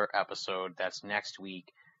killer episode. That's next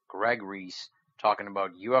week. Greg Reese talking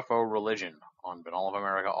about UFO Religion on Binnall of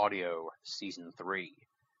America Audio Season 3.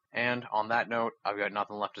 And on that note, I've got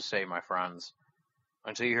nothing left to say, my friends.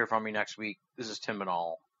 Until you hear from me next week, this is Tim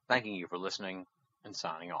Binnall, thanking you for listening and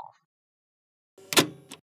signing off.